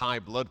who had high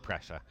blood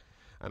pressure.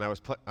 And I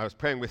was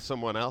praying with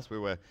someone else. We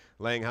were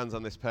laying hands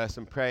on this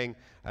person, praying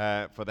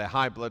for their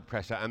high blood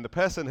pressure. And the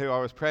person who I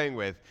was praying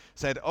with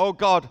said, "Oh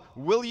God,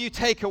 will you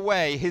take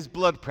away his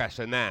blood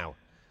pressure now?"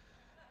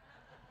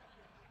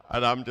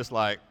 And I'm just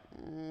like,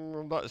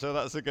 I'm not sure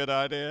that's a good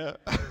idea.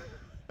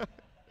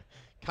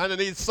 Kind of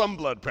needs some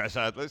blood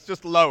pressure. Let's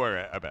just lower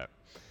it a bit.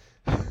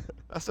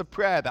 That's a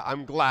prayer that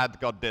I'm glad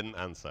God didn't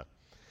answer.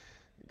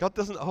 God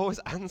doesn't always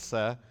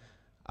answer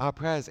our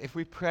prayers. If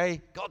we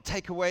pray, God,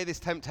 take away this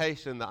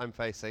temptation that I'm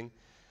facing,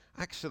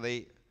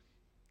 actually,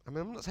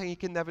 I'm not saying he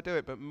can never do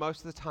it, but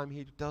most of the time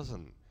he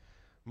doesn't.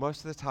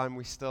 Most of the time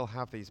we still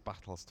have these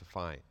battles to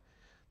fight.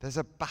 There's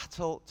a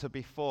battle to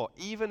be fought,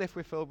 even if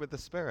we're filled with the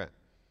Spirit.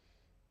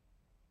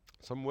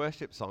 Some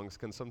worship songs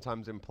can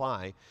sometimes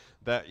imply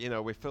that,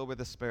 we're filled with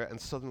the Spirit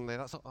and suddenly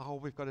that's all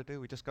we've got to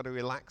do. We just got to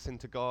relax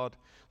into God,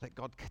 let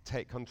God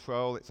take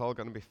control. It's all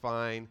going to be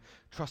fine.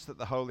 Trust that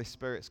the Holy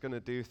Spirit's going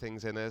to do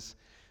things in us.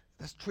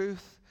 There's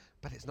truth,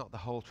 but it's not the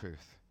whole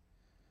truth.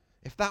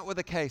 If that were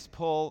the case,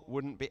 Paul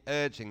wouldn't be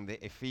urging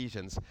the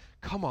Ephesians,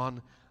 come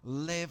on,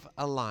 live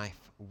a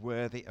life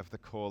worthy of the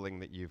calling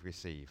that you've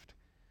received.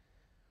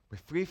 We're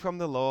free from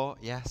the law,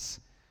 yes.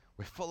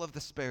 We're full of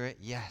the Spirit,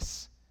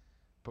 yes.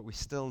 But we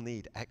still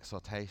need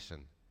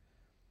exhortation.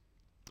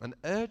 And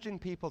urging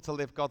people to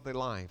live godly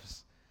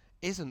lives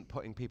isn't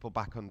putting people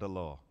back under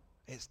law.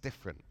 It's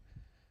different.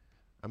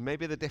 And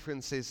maybe the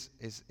difference is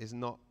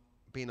not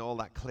being all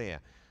that clear,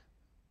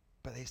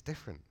 but it's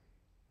different.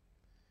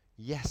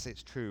 Yes,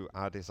 it's true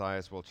our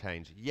desires will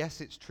change. Yes,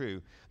 it's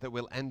true that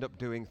we'll end up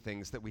doing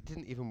things that we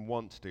didn't even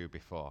want to do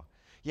before.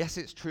 Yes,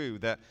 it's true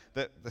that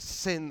the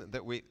sin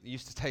that we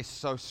used to taste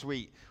so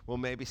sweet will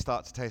maybe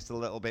start to taste a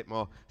little bit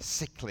more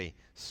sickly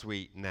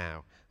sweet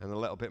now and a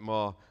little bit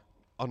more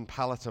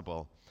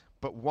unpalatable.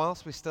 But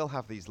whilst we still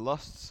have these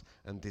lusts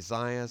and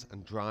desires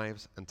and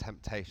drives and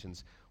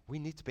temptations, we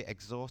need to be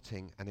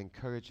exhorting and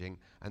encouraging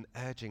and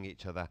urging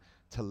each other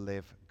to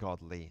live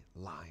godly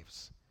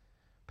lives.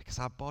 Because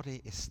our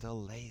body is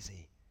still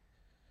lazy,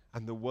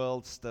 and the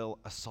world still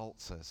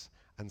assaults us,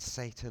 and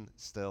Satan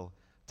still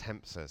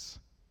tempts us.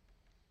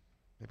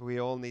 Maybe we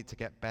all need to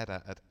get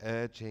better at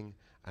urging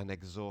and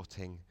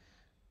exhorting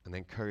and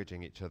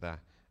encouraging each other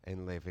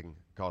in living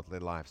godly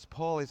lives.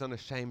 Paul is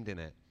unashamed in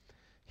it.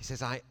 He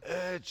says, I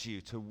urge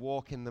you to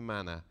walk in the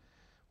manner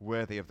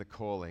worthy of the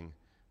calling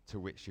to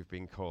which you've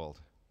been called.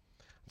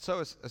 So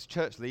as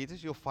church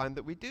leaders, you'll find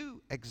that we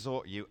do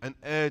exhort you and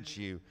urge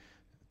you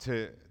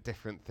to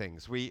different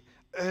things. We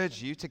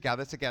urge you to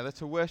gather together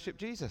to worship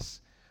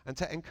Jesus and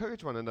to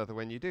encourage one another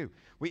when you do.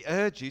 We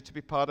urge you to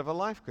be part of a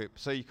life group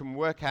so you can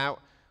work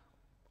out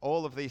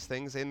all of these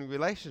things in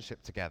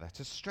relationship together,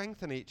 to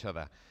strengthen each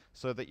other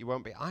so that you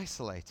won't be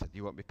isolated,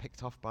 you won't be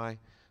picked off by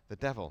the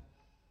devil.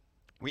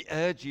 We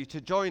urge you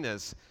to join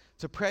us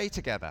to pray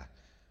together,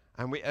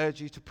 and we urge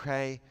you to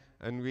pray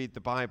and read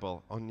the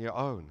Bible on your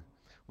own.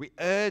 We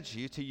urge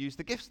you to use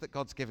the gifts that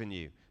God's given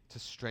you to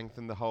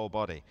strengthen the whole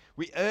body.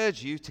 We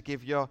urge you to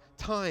give your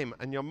time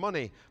and your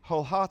money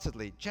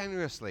wholeheartedly,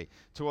 generously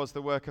towards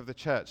the work of the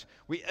church.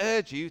 We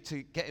urge you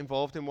to get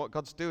involved in what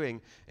God's doing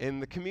in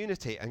the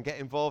community and get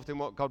involved in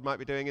what God might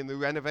be doing in the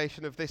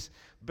renovation of this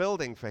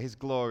building for his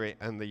glory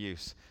and the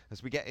use.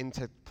 As we get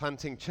into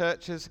planting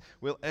churches,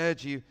 we'll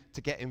urge you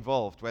to get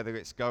involved, whether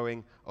it's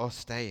going or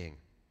staying.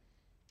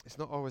 It's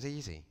not always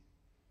easy.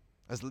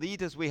 As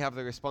leaders, we have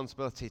the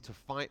responsibility to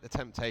fight the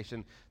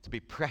temptation to be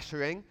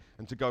pressuring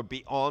and to go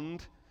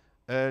beyond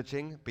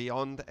urging,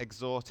 beyond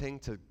exhorting,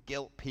 to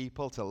guilt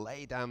people, to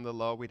lay down the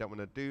law. We don't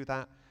want to do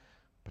that.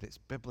 But it's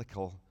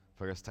biblical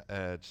for us to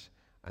urge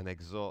and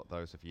exhort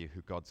those of you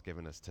who God's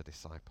given us to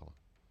disciple.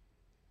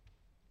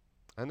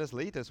 And as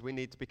leaders, we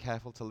need to be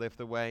careful to live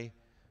the way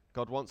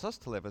God wants us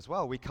to live as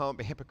well. We can't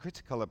be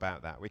hypocritical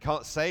about that. We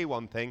can't say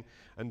one thing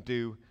and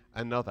do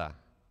another.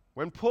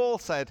 When Paul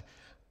said,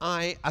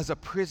 I, as a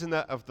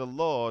prisoner of the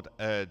Lord,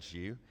 urge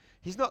you,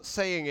 he's not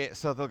saying it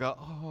so they'll go,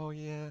 oh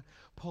yeah,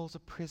 Paul's a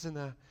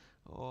prisoner.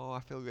 Oh, I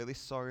feel really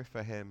sorry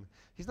for him.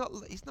 He's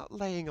not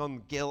laying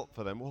on guilt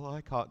for them. Well, I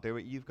can't do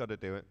it. You've got to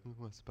do it.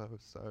 I suppose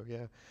so,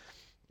 yeah.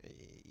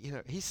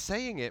 He's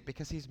saying it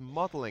because he's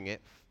modeling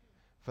it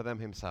for them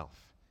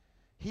himself.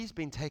 He's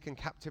been taken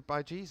captive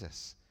by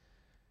Jesus.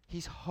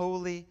 He's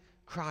wholly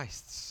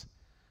Christ's.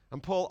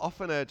 And Paul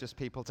often urges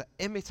people to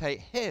imitate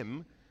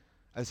him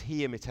as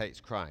he imitates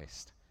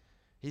Christ.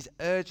 He's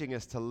urging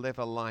us to live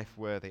a life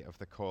worthy of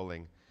the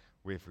calling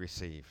we've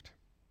received.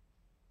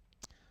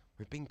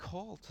 We've been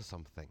called to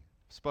something.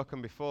 I've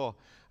spoken before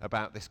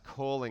about this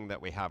calling that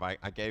we have. I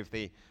gave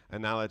the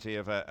analogy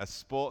of a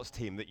sports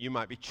team, that you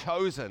might be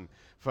chosen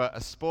for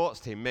a sports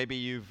team. Maybe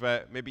you've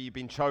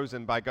been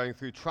chosen by going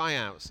through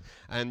tryouts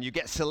and you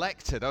get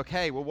selected.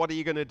 Okay, well, what are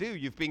you going to do?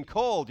 You've been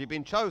called, you've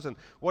been chosen.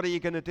 What are you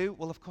going to do?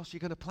 Well, of course,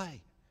 you're going to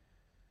play.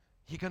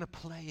 You're going to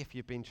play if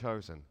you've been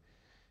chosen.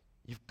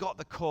 You've got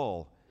the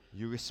call.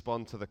 You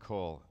respond to the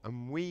call.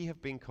 And we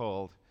have been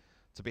called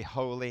to be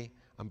holy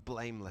and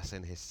blameless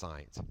in his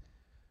sight.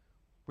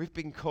 We've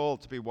been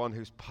called to be one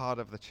who's part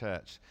of the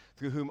church,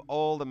 through whom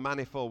all the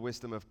manifold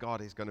wisdom of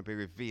God is going to be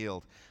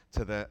revealed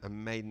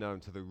and made known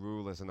to the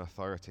rulers and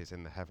authorities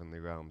in the heavenly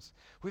realms.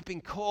 We've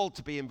been called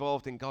to be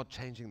involved in God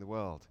changing the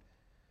world.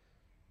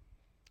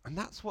 And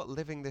that's what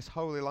living this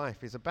holy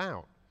life is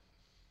about.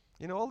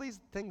 All these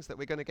things that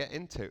we're going to get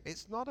into,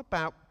 it's not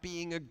about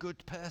being a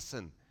good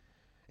person.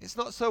 It's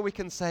not so we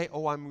can say,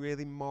 oh, I'm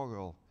really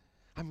moral.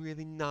 I'm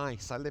really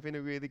nice. I live in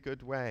a really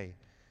good way.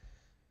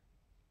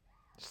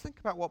 Just think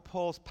about what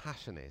Paul's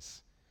passion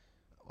is.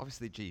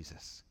 Obviously,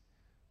 Jesus.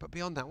 But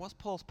beyond that, what's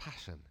Paul's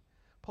passion?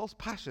 Paul's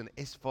passion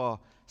is for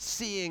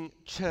seeing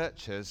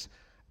churches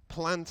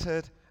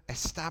planted,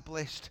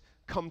 established,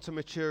 come to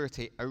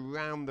maturity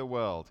around the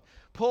world.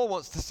 Paul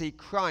wants to see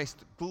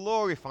Christ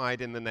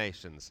glorified in the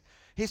nations.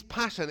 His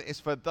passion is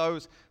for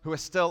those who are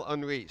still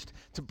unreached,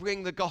 to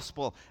bring the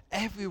gospel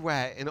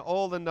everywhere in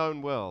all the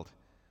known world.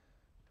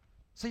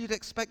 So you'd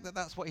expect that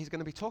that's what he's going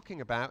to be talking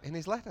about in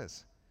his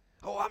letters.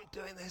 Oh, I'm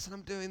doing this, and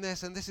I'm doing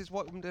this, and this is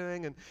what I'm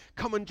doing, and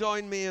come and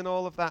join me, and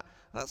all of that.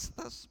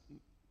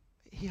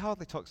 He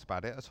hardly talks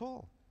about it at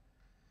all.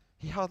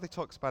 He hardly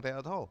talks about it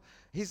at all.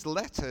 His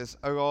letters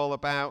are all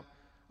about,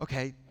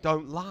 okay,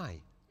 don't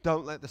lie.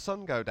 Don't let the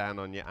sun go down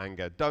on your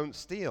anger. Don't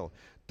steal.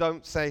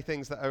 Don't say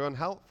things that are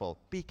unhelpful.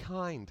 Be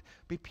kind.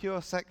 Be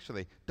pure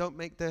sexually. Don't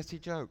make dirty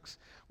jokes.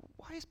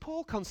 Why is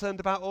Paul concerned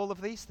about all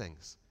of these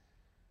things?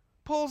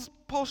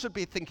 Paul should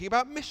be thinking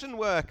about mission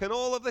work and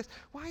all of this.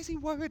 Why is he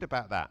worried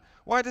about that?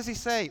 Why does he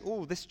say,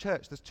 oh, this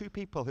church, there's two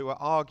people who are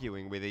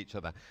arguing with each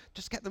other.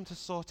 Just get them to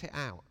sort it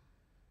out.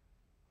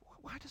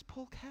 Why does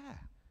Paul care?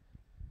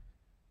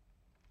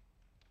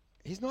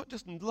 He's not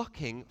just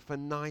looking for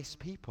nice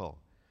people.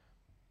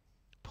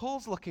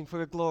 Paul's looking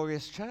for a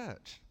glorious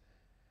church.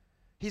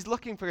 He's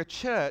looking for a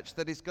church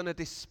that is going to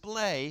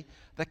display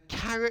the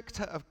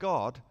character of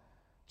God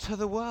to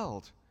the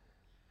world.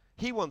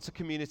 He wants a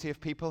community of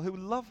people who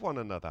love one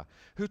another,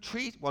 who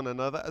treat one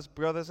another as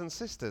brothers and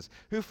sisters,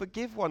 who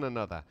forgive one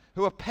another,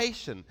 who are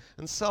patient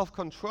and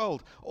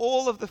self-controlled.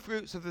 All of the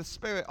fruits of the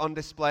Spirit on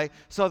display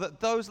so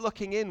that those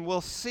looking in will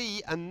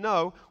see and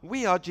know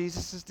we are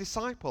Jesus'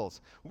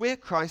 disciples. We're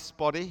Christ's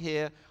body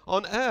here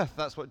on earth.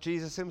 That's what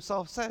Jesus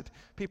himself said.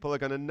 People are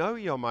going to know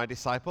you're my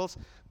disciples,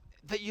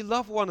 that you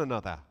love one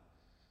another.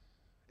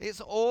 It's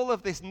all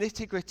of this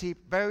nitty-gritty,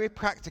 very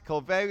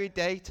practical, very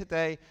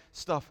day-to-day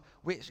stuff,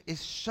 which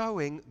is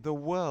showing the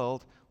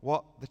world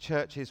what the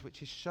church is,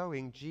 which is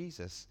showing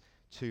Jesus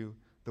to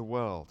the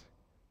world.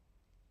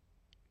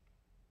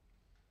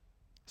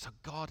 So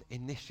God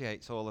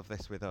initiates all of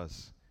this with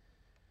us.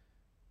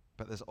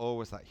 But there's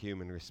always that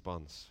human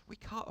response. We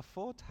can't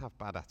afford to have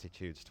bad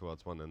attitudes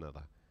towards one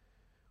another.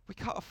 We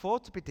can't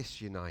afford to be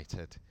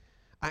disunited,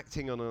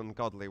 acting in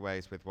ungodly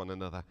ways with one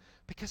another,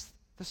 because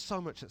there's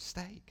so much at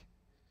stake.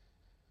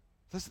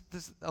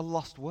 There's a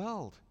lost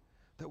world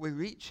that we're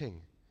reaching.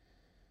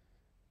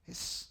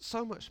 It's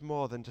so much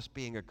more than just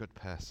being a good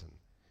person.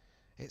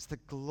 It's the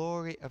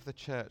glory of the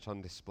church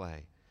on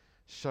display,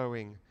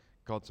 showing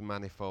God's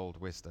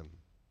manifold wisdom.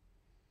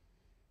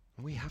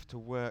 And we have to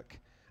work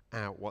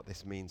out what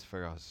this means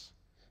for us.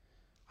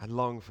 I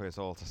long for us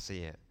all to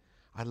see it.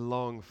 I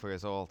long for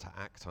us all to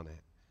act on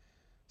it.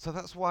 So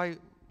that's why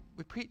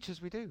we preach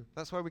as we do.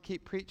 That's why we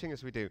keep preaching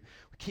as we do.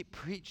 We keep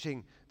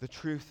preaching the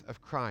truth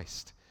of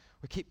Christ.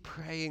 We keep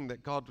praying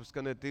that God was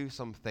going to do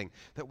something,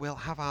 that we'll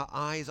have our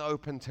eyes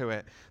open to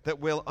it, that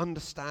we'll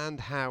understand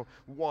how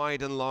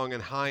wide and long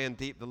and high and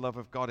deep the love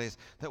of God is,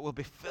 that we'll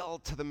be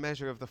filled to the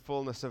measure of the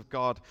fullness of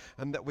God,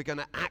 and that we're going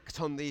to act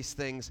on these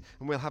things,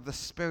 and we'll have the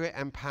Spirit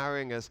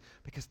empowering us,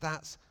 because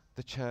that's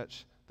the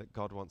church that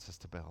God wants us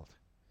to build.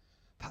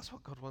 That's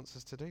what God wants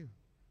us to do.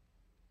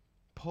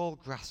 Paul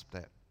grasped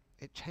it.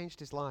 It changed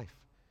his life.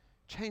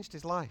 Changed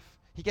his life.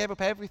 He gave up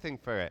everything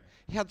for it.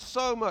 He had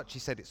so much, he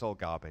said, it's all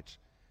garbage.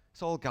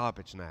 It's all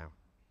garbage now.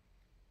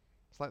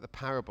 It's like the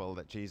parable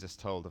that Jesus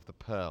told of the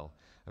pearl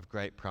of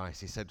great price.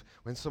 He said,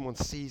 when someone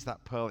sees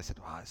that pearl, he said,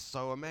 wow, it's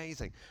so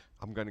amazing.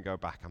 I'm going to go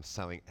back. I'm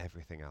selling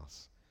everything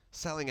else.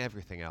 Selling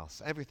everything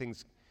else.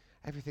 Everything's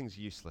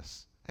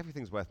useless.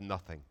 Everything's worth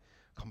nothing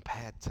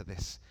compared to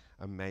this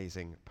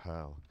amazing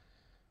pearl.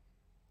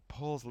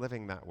 Paul's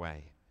living that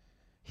way.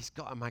 He's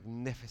got a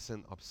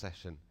magnificent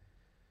obsession.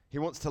 He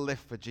wants to live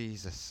for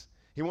Jesus.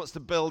 He wants to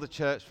build a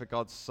church for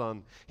God's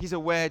Son. He's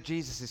aware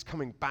Jesus is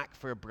coming back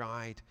for a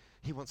bride.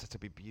 He wants her to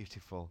be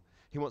beautiful.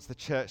 He wants the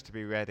church to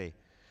be ready.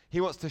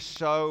 He wants to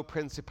show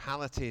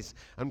principalities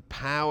and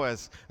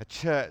powers a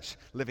church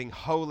living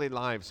holy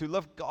lives who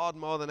love God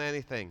more than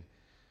anything.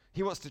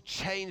 He wants to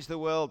change the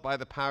world by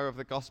the power of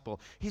the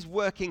gospel. He's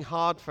working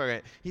hard for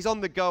it. He's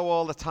on the go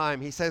all the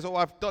time. He says,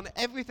 I've done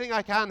everything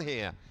I can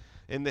here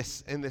in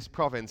this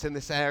province, in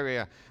this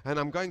area, and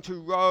I'm going to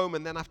Rome,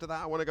 and then after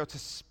that I want to go to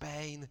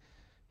Spain.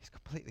 He's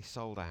completely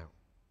sold out.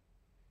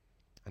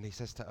 And he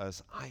says to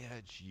us, I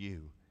urge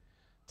you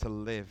to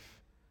live,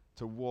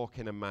 to walk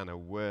in a manner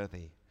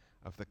worthy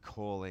of the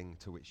calling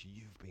to which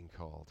you've been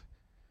called.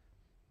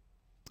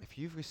 If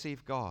you've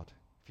received God,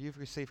 if you've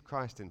received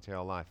Christ into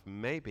your life,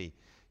 maybe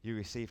you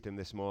received him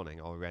this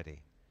morning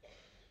already.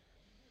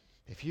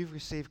 If you've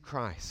received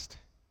Christ,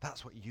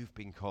 that's what you've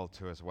been called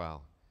to as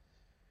well.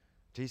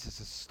 Jesus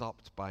has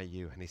stopped by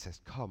you and he says,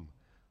 come,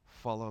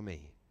 follow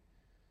me.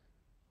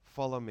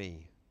 Follow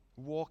me.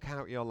 Walk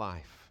out your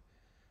life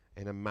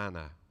in a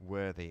manner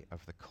worthy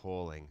of the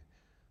calling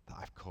that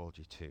I've called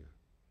you to.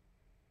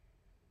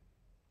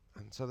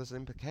 And so there's an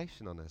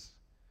implication on us.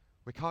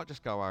 We can't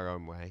just go our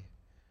own way.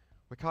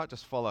 We can't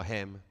just follow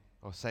him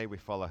or say we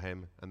follow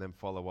him and then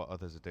follow what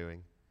others are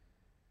doing.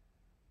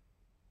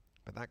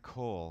 But that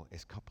call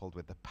is coupled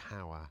with the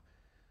power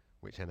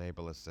which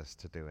enables us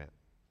to do it.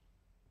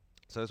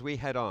 So as we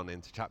head on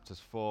into chapters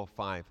 4,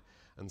 5,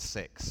 and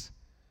 6,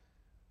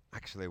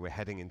 actually we're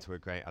heading into a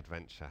great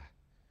adventure.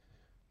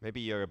 Maybe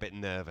you're a bit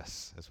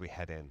nervous as we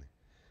head in.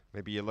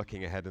 Maybe you're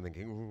looking ahead and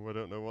thinking, I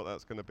don't know what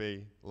that's going to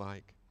be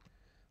like.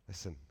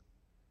 Listen,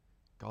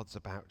 God's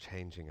about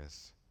changing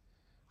us.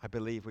 I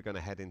believe we're going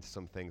to head into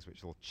some things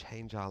which will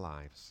change our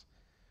lives.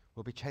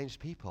 We'll be changed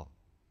people.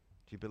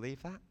 Do you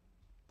believe that?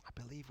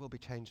 I believe we'll be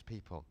changed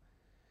people.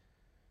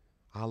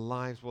 Our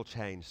lives will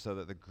change so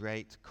that the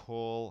great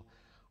call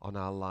on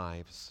our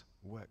lives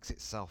works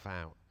itself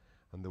out,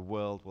 and the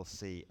world will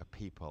see a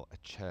people, a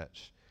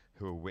church,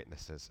 who are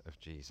witnesses of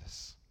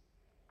Jesus.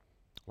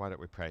 Why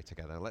don't we pray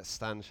together? Let's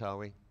stand, shall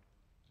we?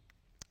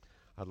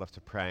 I'd love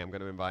to pray. I'm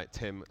going to invite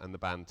Tim and the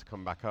band to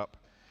come back up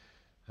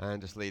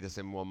and just lead us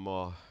in one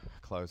more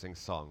closing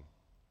song.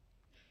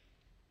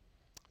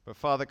 But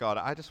Father God,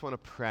 I just want to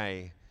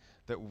pray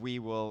that we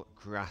will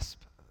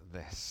grasp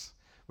this.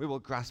 We will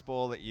grasp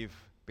all that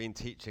you've been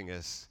teaching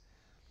us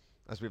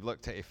as we've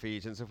looked at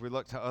Ephesians, if we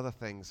looked at other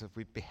things, if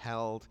we've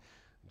beheld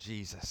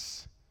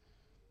Jesus.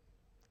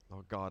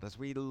 Lord God, as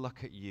we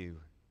look at you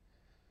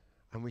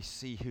and we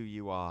see who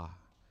you are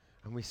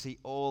and we see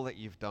all that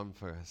you've done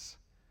for us,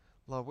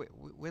 Lord,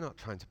 we're not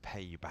trying to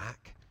pay you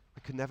back.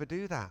 We could never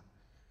do that.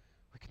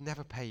 We could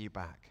never pay you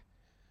back.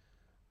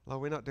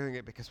 Lord, we're not doing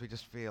it because we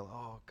just feel,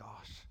 oh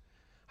gosh,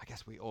 I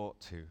guess we ought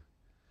to.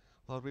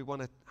 Lord, we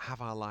want to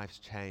have our lives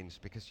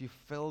changed because you've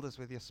filled us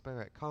with your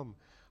Spirit. Come,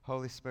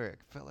 Holy Spirit,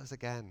 fill us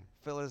again.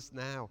 Fill us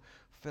now.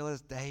 Fill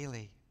us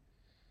daily.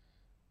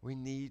 We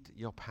need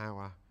your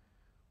power.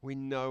 We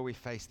know we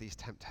face these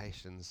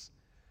temptations.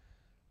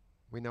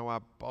 We know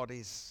our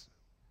bodies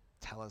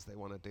tell us they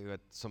want to do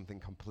something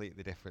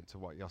completely different to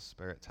what your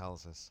Spirit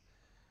tells us.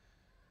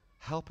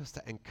 Help us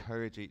to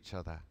encourage each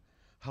other.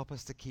 Help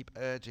us to keep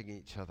urging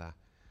each other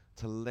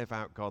to live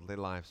out godly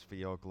lives for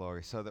your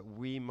glory so that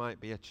we might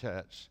be a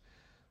church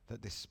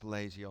that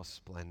displays your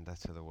splendor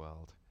to the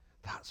world.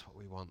 That's what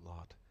we want,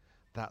 Lord.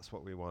 That's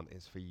what we want,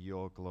 is for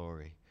your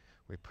glory.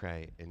 We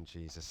pray in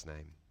Jesus'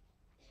 name.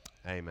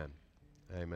 Amen. Amen.